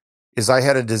 25 is I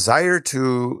had a desire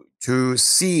to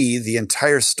see the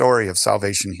entire story of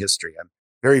salvation history. I'm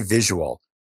very visual.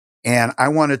 And I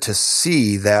wanted to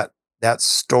see that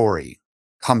story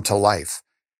come to life.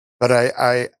 But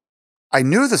I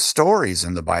knew the stories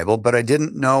in the Bible, but I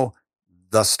didn't know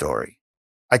the story.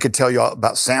 I could tell you all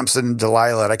about Samson and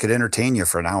Delilah, and I could entertain you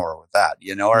for an hour with that,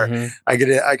 or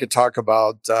I could talk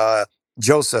about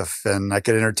Joseph, and I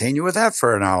could entertain you with that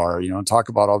for an hour, and talk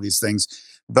about all these things,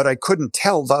 but I couldn't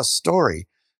tell the story.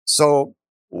 So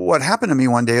what happened to me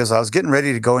one day is I was getting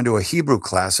ready to go into a Hebrew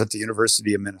class at the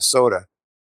University of Minnesota,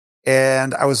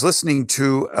 and I was listening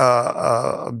to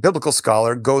a biblical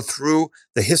scholar go through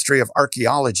the history of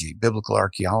archaeology, biblical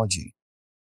archaeology,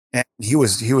 and he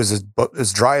was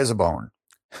as dry as a bone.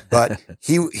 But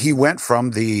he went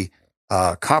from the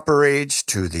Copper Age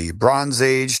to the Bronze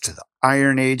Age to the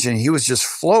Iron Age, and he was just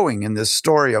flowing in this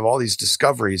story of all these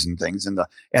discoveries and things, and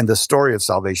the story of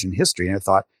salvation history. And I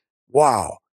thought,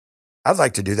 wow, I'd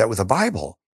like to do that with a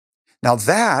Bible. Now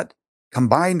that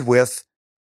combined with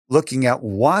looking at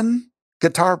one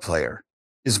guitar player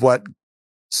is what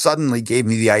suddenly gave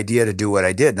me the idea to do what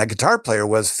I did. And that guitar player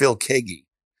was Phil Keaggy.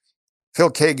 Phil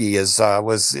Keaggy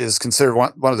is considered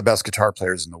one of the best guitar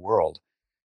players in the world.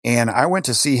 And I went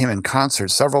to see him in concert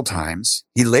several times.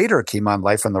 He later came on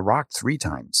Life on the Rock 3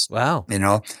 times. Wow.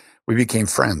 We became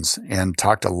friends and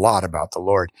talked a lot about the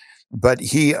Lord. But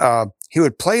he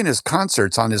would play in his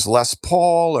concerts on his Les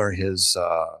Paul or his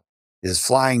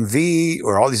Flying V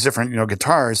or all these different,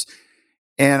 guitars.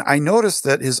 And I noticed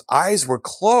that his eyes were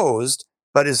closed,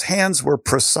 but his hands were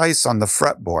precise on the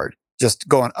fretboard, just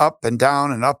going up and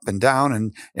down and up and down,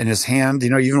 and in his hand,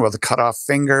 even with a cut off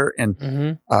finger. And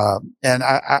and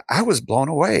I was blown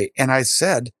away. And I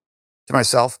said to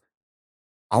myself,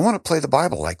 I want to play the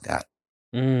Bible like that.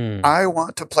 I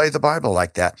want to play the Bible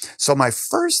like that. So my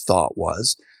first thought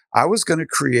was I was going to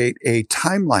create a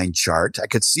timeline chart. I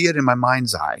could see it in my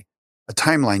mind's eye, a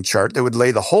timeline chart that would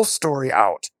lay the whole story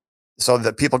out so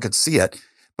that people could see it.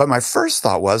 But my first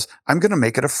thought was, I'm going to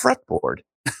make it a fretboard.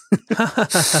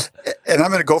 And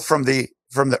I'm going to go from the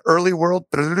early world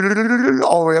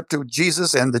all the way up to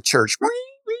Jesus and the church,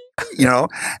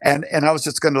 and I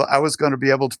was going to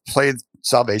be able to play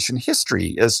salvation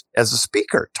history as a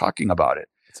speaker talking about it.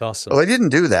 It's awesome. Well, I didn't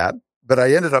do that, but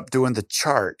I ended up doing the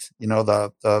chart,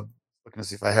 the looking to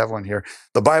see if I have one here,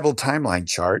 the Bible timeline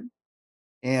chart.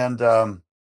 And there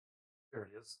it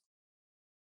is.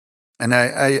 And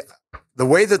I the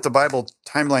way that the Bible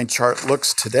timeline chart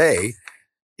looks today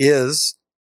is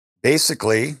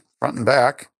basically front and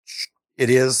back. It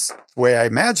is the way I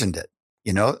imagined it.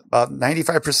 About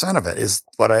 95% of it is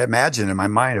what I imagined in my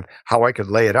mind of how I could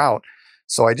lay it out.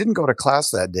 So I didn't go to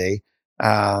class that day.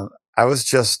 I was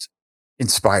just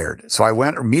inspired. So I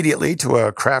went immediately to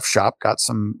a craft shop, got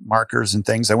some markers and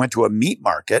things. I went to a meat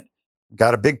market,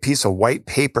 got a big piece of white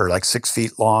paper, like 6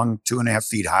 feet long, 2.5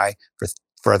 feet high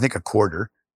for I think $0.25.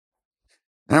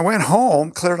 And I went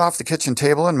home, cleared off the kitchen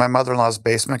table in my mother-in-law's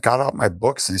basement, got out my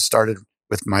books, and started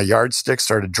with my yardstick,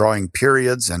 started drawing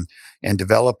periods and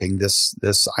developing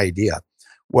this idea.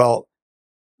 Well,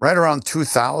 right around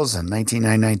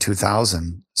 1999,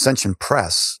 2000, Ascension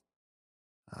Press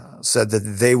said that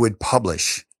they would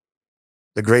publish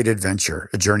The Great Adventure,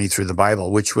 A Journey Through the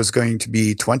Bible, which was going to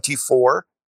be 24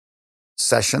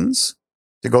 sessions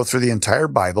to go through the entire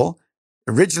Bible.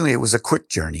 Originally, it was a quick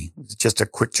journey. It was just a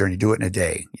quick journey, do it in a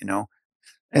day,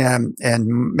 And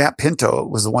Matt Pinto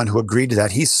was the one who agreed to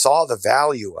that. He saw the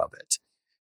value of it.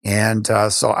 And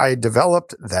so I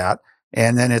developed that.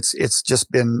 And then it's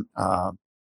just been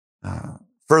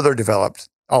further developed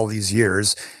all these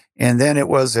years. And then it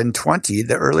was in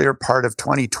the earlier part of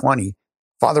 2020,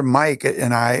 Father Mike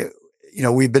and I,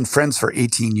 we've been friends for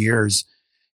 18 years.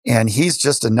 And he's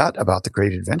just a nut about The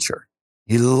Great Adventure.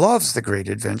 He loves The Great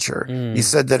Adventure. He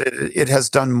said that it has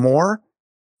done more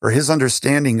for his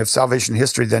understanding of salvation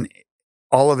history than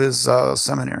all of his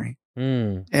seminary.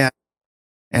 And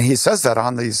he says that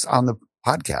on the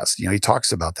podcast. He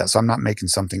talks about that. So I'm not making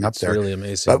something up there. It's really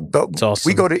amazing. But it's awesome.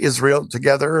 We go to Israel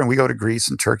together, and we go to Greece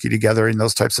and Turkey together, and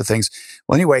those types of things.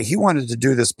 Well, anyway, he wanted to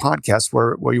do this podcast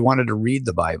where he wanted to read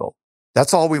the Bible.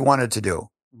 That's all we wanted to do.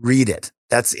 Read it.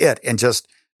 That's it. And just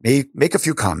make a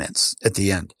few comments at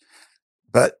the end.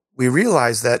 But we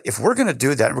realized that if we're going to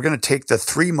do that, we're going to take the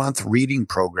 3-month reading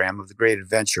program of The Great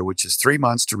Adventure, which is 3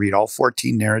 months to read all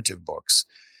 14 narrative books.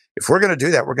 If we're going to do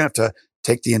that, we're going to have to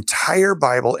take the entire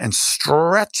Bible and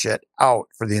stretch it out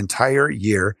for the entire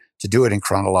year to do it in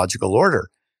chronological order.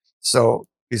 So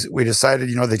we decided,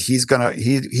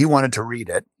 that he wanted to read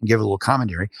it and give a little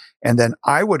commentary. And then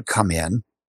I would come in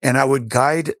and I would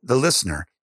guide the listener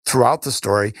throughout the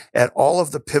story at all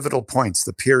of the pivotal points,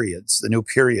 the periods, the new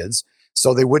periods,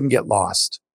 so they wouldn't get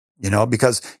lost,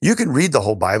 because you can read the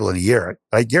whole Bible in a year.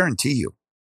 I guarantee you,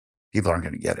 people aren't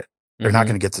going to get it. They're not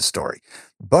going to get the story.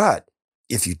 But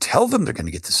if you tell them they're going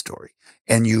to get the story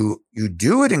and you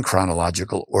do it in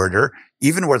chronological order,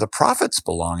 even where the prophets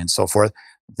belong and so forth,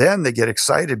 then they get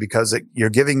excited because you're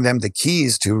giving them the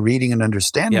keys to reading and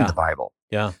understanding the Bible.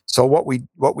 Yeah. So what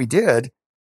we did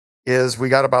is we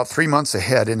got about 3 months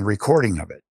ahead in the recording of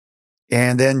it.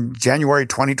 And then January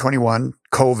 2021,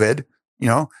 COVID,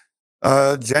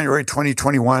 January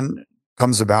 2021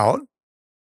 comes about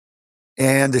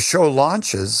and the show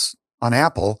launches on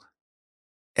Apple.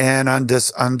 And on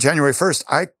January 1st,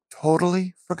 I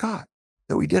totally forgot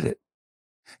that we did it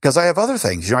because I have other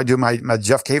things. I do my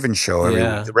Jeff Cavins show every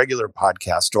week, the regular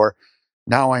podcast, or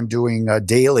now I'm doing a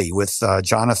daily with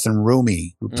Jonathan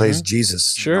Rumi, who plays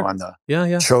Jesus Sure. on the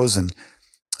Yeah. Chosen.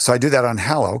 So I do that on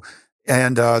Hallow,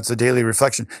 and it's a daily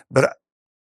reflection. But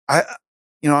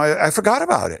I forgot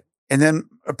about it. And then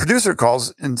a producer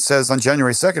calls and says on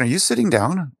January 2nd, "Are you sitting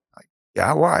down?" I'm like,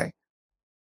 "Yeah, why?"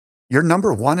 "You're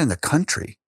number one in the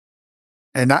country."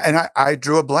 And I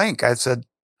drew a blank. I said,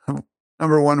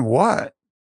 "Number one what?"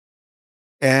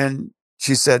 And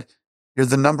she said, "You're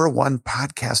the number one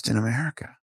podcast in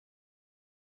America."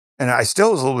 And I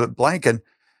still was a little bit blank. And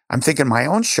I'm thinking my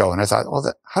own show. And I thought,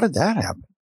 "Oh, how did that happen?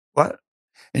 What?"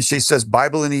 And she says,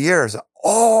 "Bible in a year." I said,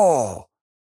 "Oh,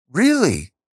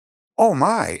 really? Oh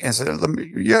my." And I said,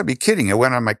 "You gotta be kidding." I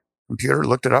went on my computer,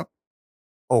 looked it up.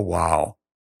 Oh, wow.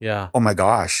 Yeah. Oh my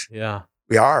gosh. Yeah.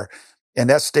 We are. And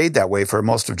that stayed that way for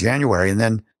most of January. And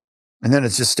then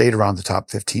it's just stayed around the top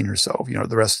 15 or so,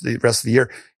 the rest of the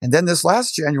year. And then this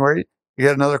last January, we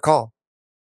had another call.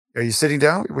 "Are you sitting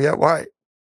down?" "Yeah, why?"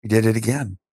 "We did it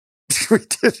again." We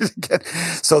did it again.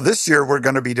 So this year we're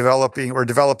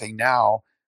developing now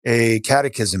a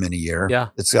catechism in a year. Yeah.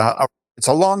 It's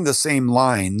along the same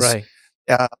lines. Right.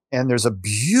 And there's a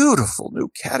beautiful new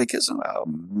catechism. Oh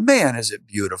man, is it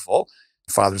beautiful.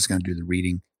 Father's going to do the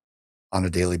reading on a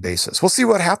daily basis. We'll see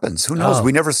what happens. Who knows? Oh.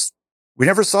 We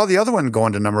never saw the other one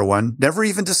going to number one, never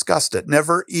even discussed it,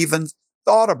 never even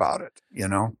thought about it,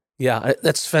 Yeah,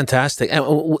 that's fantastic.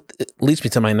 And it leads me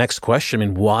to my next question. I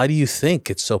mean, why do you think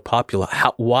it's so popular?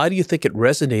 Why do you think it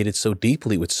resonated so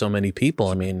deeply with so many people?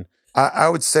 I mean, I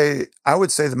would say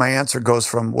that my answer goes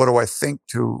from what do I think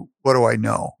to what do I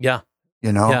know? yeah.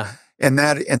 Yeah. And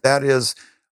that is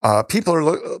people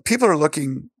are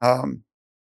looking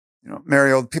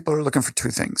Mario, people are looking for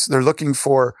two things. They're looking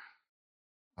for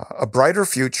a brighter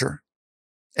future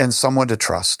and someone to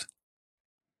trust.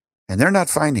 And they're not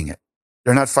finding it.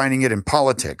 They're not finding it in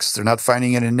politics. They're not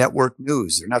finding it in network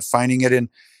news. They're not finding it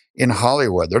in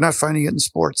Hollywood. They're not finding it in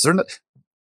sports.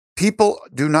 People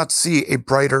do not see a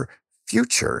brighter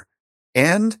future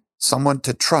and someone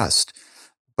to trust.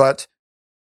 But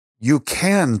you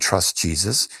can trust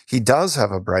Jesus. He does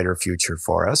have a brighter future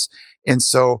for us. And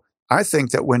so I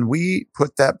think that when we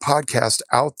put that podcast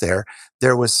out there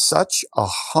was such a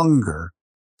hunger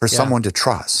for someone to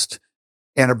trust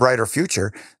and a brighter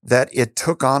future that it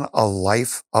took on a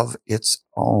life of its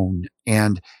own.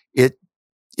 And it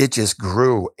just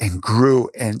grew and grew.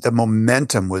 And the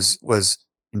momentum was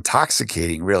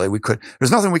intoxicating, really.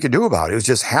 There's nothing we could do about it. It was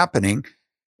just happening.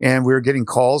 And we were getting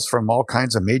calls from all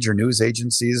kinds of major news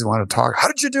agencies who want to talk. How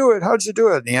did you do it? How did you do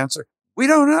it? And the answer, we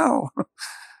don't know.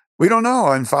 We don't know.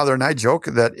 And Father and I joke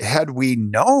that had we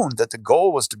known that the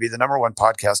goal was to be the number one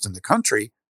podcast in the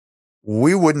country,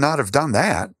 we would not have done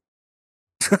that.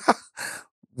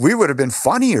 We would have been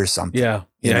funny or something. Yeah.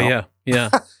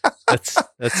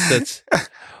 That's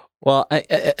well,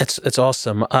 it's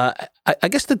awesome. I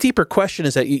guess the deeper question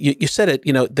is that you said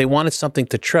it, they wanted something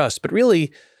to trust, but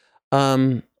really,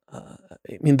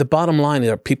 I mean, the bottom line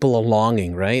is people are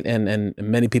longing, right? And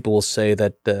many people will say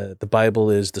that the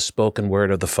Bible is the spoken word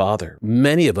of the Father.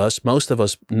 Most of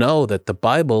us know that the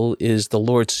Bible is the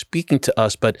Lord speaking to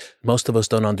us, but most of us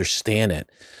don't understand it.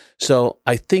 So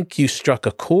I think you struck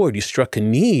a chord, you struck a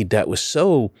need that was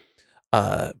so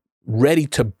ready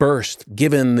to burst,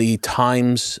 given the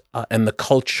times and the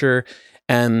culture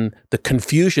and the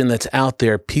confusion that's out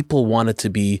there. People wanted to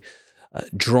be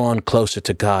drawn closer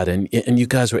to God, and you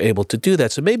guys were able to do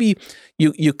that. So maybe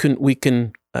we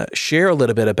can share a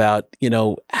little bit about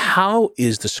how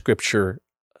is the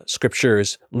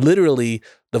scriptures literally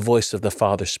the voice of the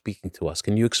Father speaking to us?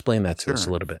 Can you explain that to us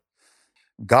a little bit?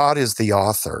 God is the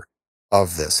author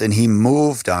of this, and he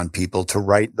moved on people to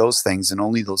write those things and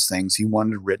only those things he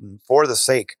wanted written for the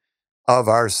sake of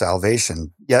our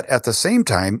salvation. Yet at the same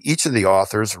time, each of the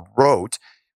authors wrote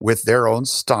with their own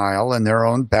style and their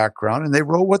own background, and they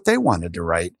wrote what they wanted to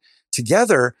write.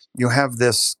 Together, you have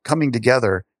this coming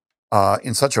together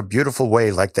in such a beautiful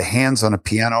way, like the hands on a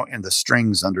piano and the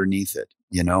strings underneath it,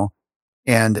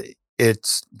 And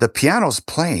it's the piano's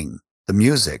playing the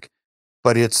music,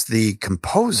 but it's the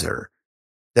composer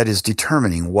that is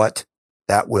determining what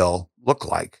that will look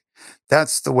like.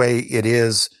 That's the way it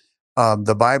is.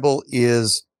 The Bible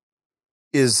is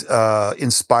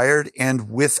inspired and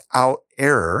without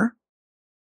error,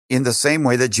 in the same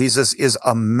way that Jesus is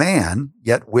a man,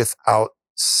 yet without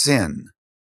sin.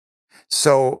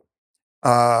 So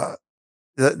what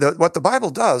the Bible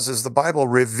does is the Bible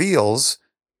reveals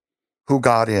who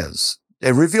God is.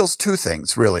 It reveals two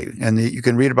things, really. And you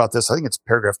can read about this. I think it's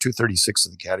paragraph 236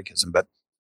 of the Catechism, but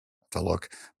to look.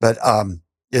 But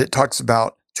it talks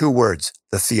about two words,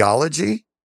 the theology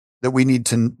that we need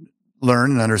to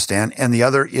learn and understand. And the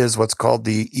other is what's called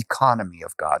the economy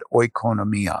of God,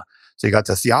 oikonomia. So you got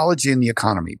the theology and the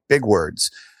economy, big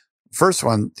words. First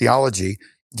one, theology,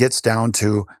 gets down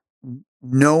to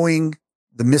knowing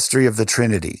the mystery of the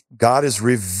Trinity. God is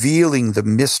revealing the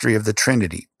mystery of the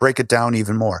Trinity. Break it down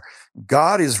even more.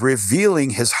 God is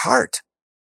revealing his heart.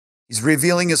 He's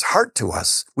revealing his heart to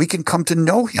us. We can come to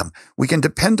know him. We can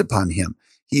depend upon him.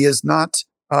 He is not,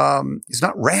 he's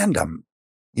not random.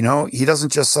 You know, he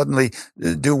doesn't just suddenly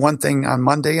do one thing on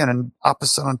Monday and an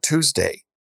opposite on Tuesday.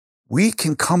 We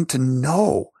can come to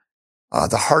know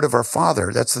the heart of our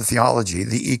Father. That's the theology.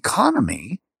 The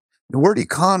economy, the word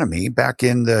economy back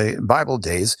in the Bible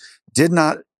days it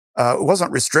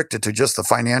wasn't restricted to just the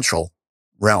financial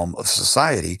realm of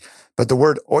society, but the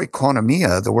word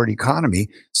oikonomia, the word economy,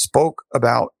 spoke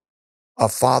about a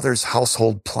father's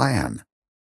household plan.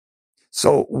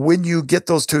 So when you get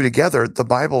those two together, the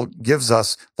Bible gives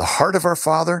us the heart of our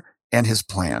Father and his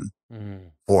plan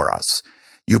for us.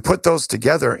 You put those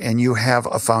together and you have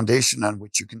a foundation on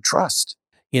which you can trust.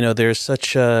 You know, there's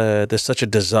such a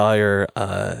desire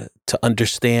to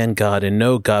understand God and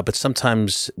know God, but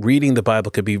sometimes reading the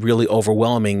Bible could be really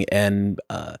overwhelming. And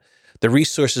the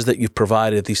resources that you've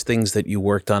provided, these things that you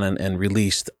worked on and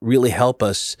released, really help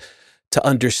us to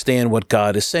understand what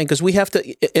God is saying. Because we have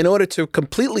to, in order to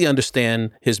completely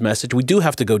understand his message, we do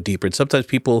have to go deeper. And sometimes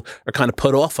people are kind of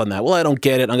put off on that. Well, I don't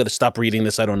get it. I'm going to stop reading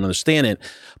this. I don't understand it.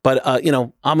 But, you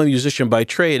know, I'm a musician by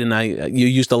trade, and you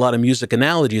used a lot of music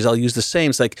analogies. I'll use the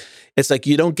same. It's like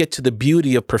you don't get to the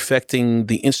beauty of perfecting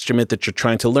the instrument that you're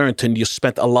trying to learn until you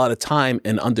spent a lot of time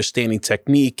in understanding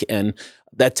technique, and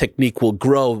that technique will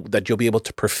grow, that you'll be able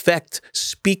to perfect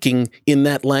speaking in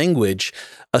that language.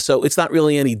 So it's not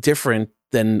really any different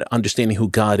than understanding who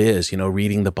God is, you know,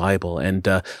 reading the Bible. And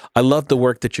I love the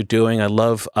work that you're doing.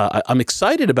 I'm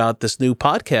excited about this new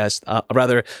podcast,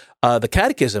 the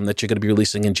Catechism that you're going to be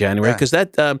releasing in January, because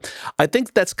I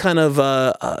think that's kind of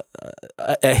a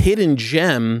hidden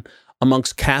gem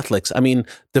amongst Catholics. I mean,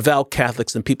 devout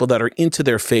Catholics and people that are into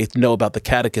their faith know about the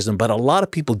Catechism, but a lot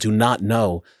of people do not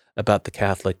know about the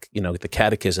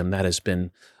Catechism. That has been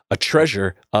a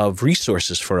treasure of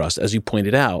resources for us, as you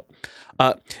pointed out.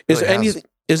 Is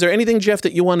there anything, Jeff,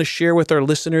 that you want to share with our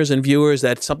listeners and viewers,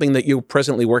 that's something that you're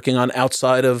presently working on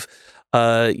outside of,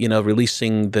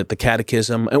 releasing the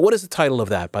Catechism? And what is the title of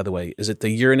that, by the way? Is it the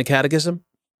Year in a Catechism?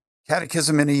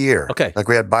 Catechism in a Year. Okay. Like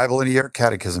we had Bible in a year,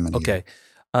 Catechism in a year.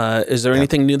 Okay. Is there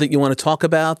anything new that you want to talk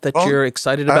about that you're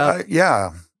excited about?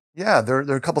 Yeah. There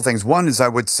are a couple things. One is I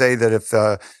would say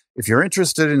that if you're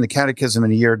interested in the Catechism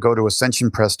in a Year, go to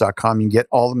ascensionpress.com. You can get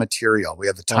all the material. We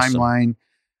have the timeline.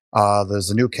 There's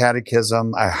a new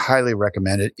catechism. I highly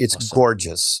recommend it. It's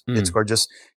gorgeous. It's gorgeous.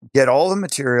 Get all the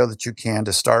material that you can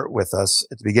to start with us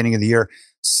at the beginning of the year.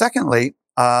 Secondly,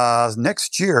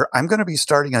 next year, I'm going to be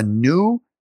starting a new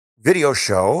video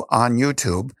show on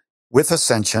YouTube with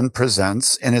Ascension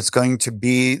Presents, and it's going to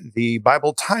be the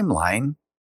Bible timeline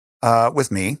with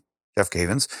me, Jeff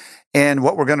Cavins. And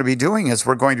what we're going to be doing is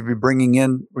we're going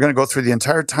to go through the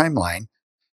entire timeline,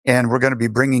 and we're going to be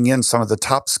bringing in some of the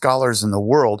top scholars in the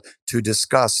world to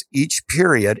discuss each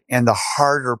period and the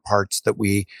harder parts that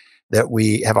we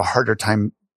have a harder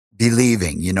time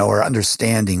believing, or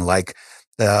understanding, like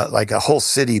a whole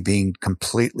city being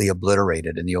completely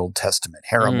obliterated in the Old Testament,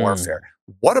 harem warfare.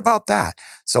 What about that?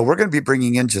 So we're going to be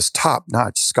bringing in just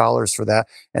top-notch scholars for that,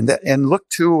 and look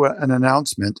to an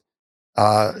announcement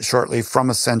shortly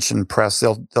from Ascension Press.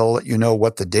 They'll let you know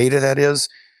what the date of that is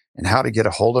and how to get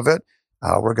a hold of it.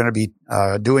 We're going to be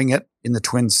doing it in the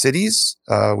Twin Cities.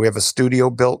 We have a studio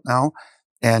built now,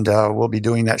 and we'll be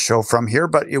doing that show from here,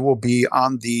 but it will be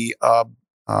on the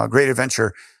Great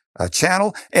Adventure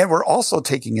channel. And we're also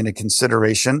taking into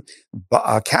consideration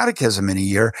Catechism in a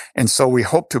Year. And so we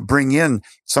hope to bring in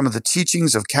some of the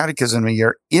teachings of Catechism in a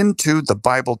Year into the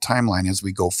Bible timeline as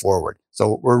we go forward.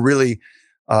 So we're really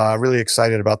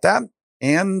excited about that.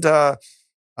 And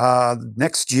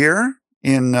next year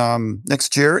in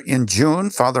June,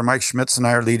 Father Mike Schmitz and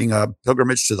I are leading a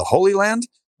pilgrimage to the Holy Land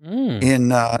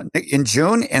in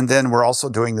June. And then we're also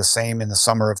doing the same in the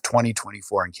summer of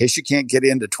 2024. In case you can't get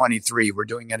into 23, we're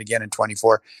doing it again in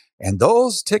 24. And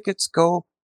those tickets go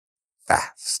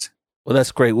fast. Well,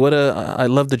 that's great. I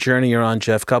love the journey you're on,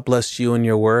 Jeff. God bless you and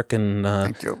your work. And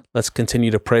thank you. Let's continue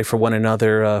to pray for one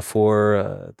another,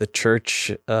 for the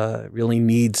church really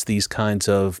needs these kinds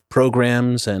of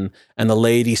programs and the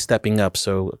laity stepping up.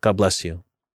 So God bless you.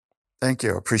 Thank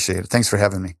you. Appreciate it. Thanks for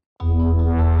having me.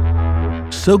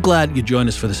 So glad you joined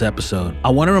us for this episode. I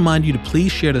want to remind you to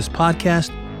please share this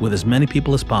podcast with as many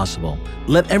people as possible.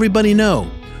 Let everybody know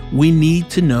we need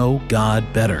to know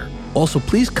God better. Also,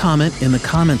 please comment in the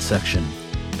comment section.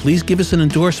 Please give us an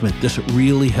endorsement. This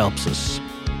really helps us.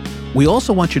 We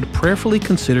also want you to prayerfully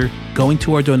consider going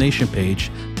to our donation page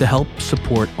to help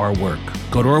support our work.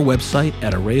 Go to our website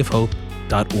at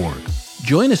arrayofhope.org.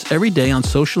 Join us every day on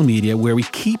social media where we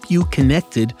keep you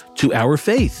connected to our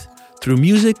faith through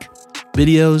music,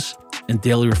 videos, and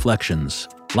daily reflections.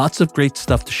 Lots of great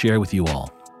stuff to share with you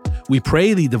all. We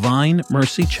pray the Divine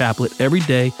Mercy Chaplet every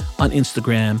day on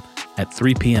Instagram at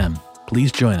 3 p.m.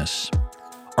 Please join us.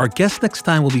 Our guest next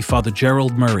time will be Father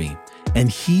Gerald Murray, and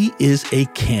he is a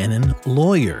canon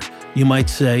lawyer. You might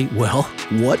say, well,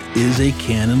 what is a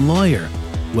canon lawyer?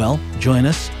 Well, join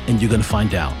us and you're going to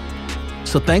find out.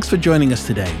 So thanks for joining us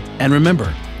today. And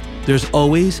remember, there's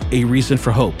always a reason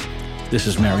for hope. This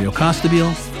is Mario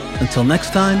Costabile. Until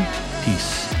next time,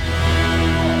 peace.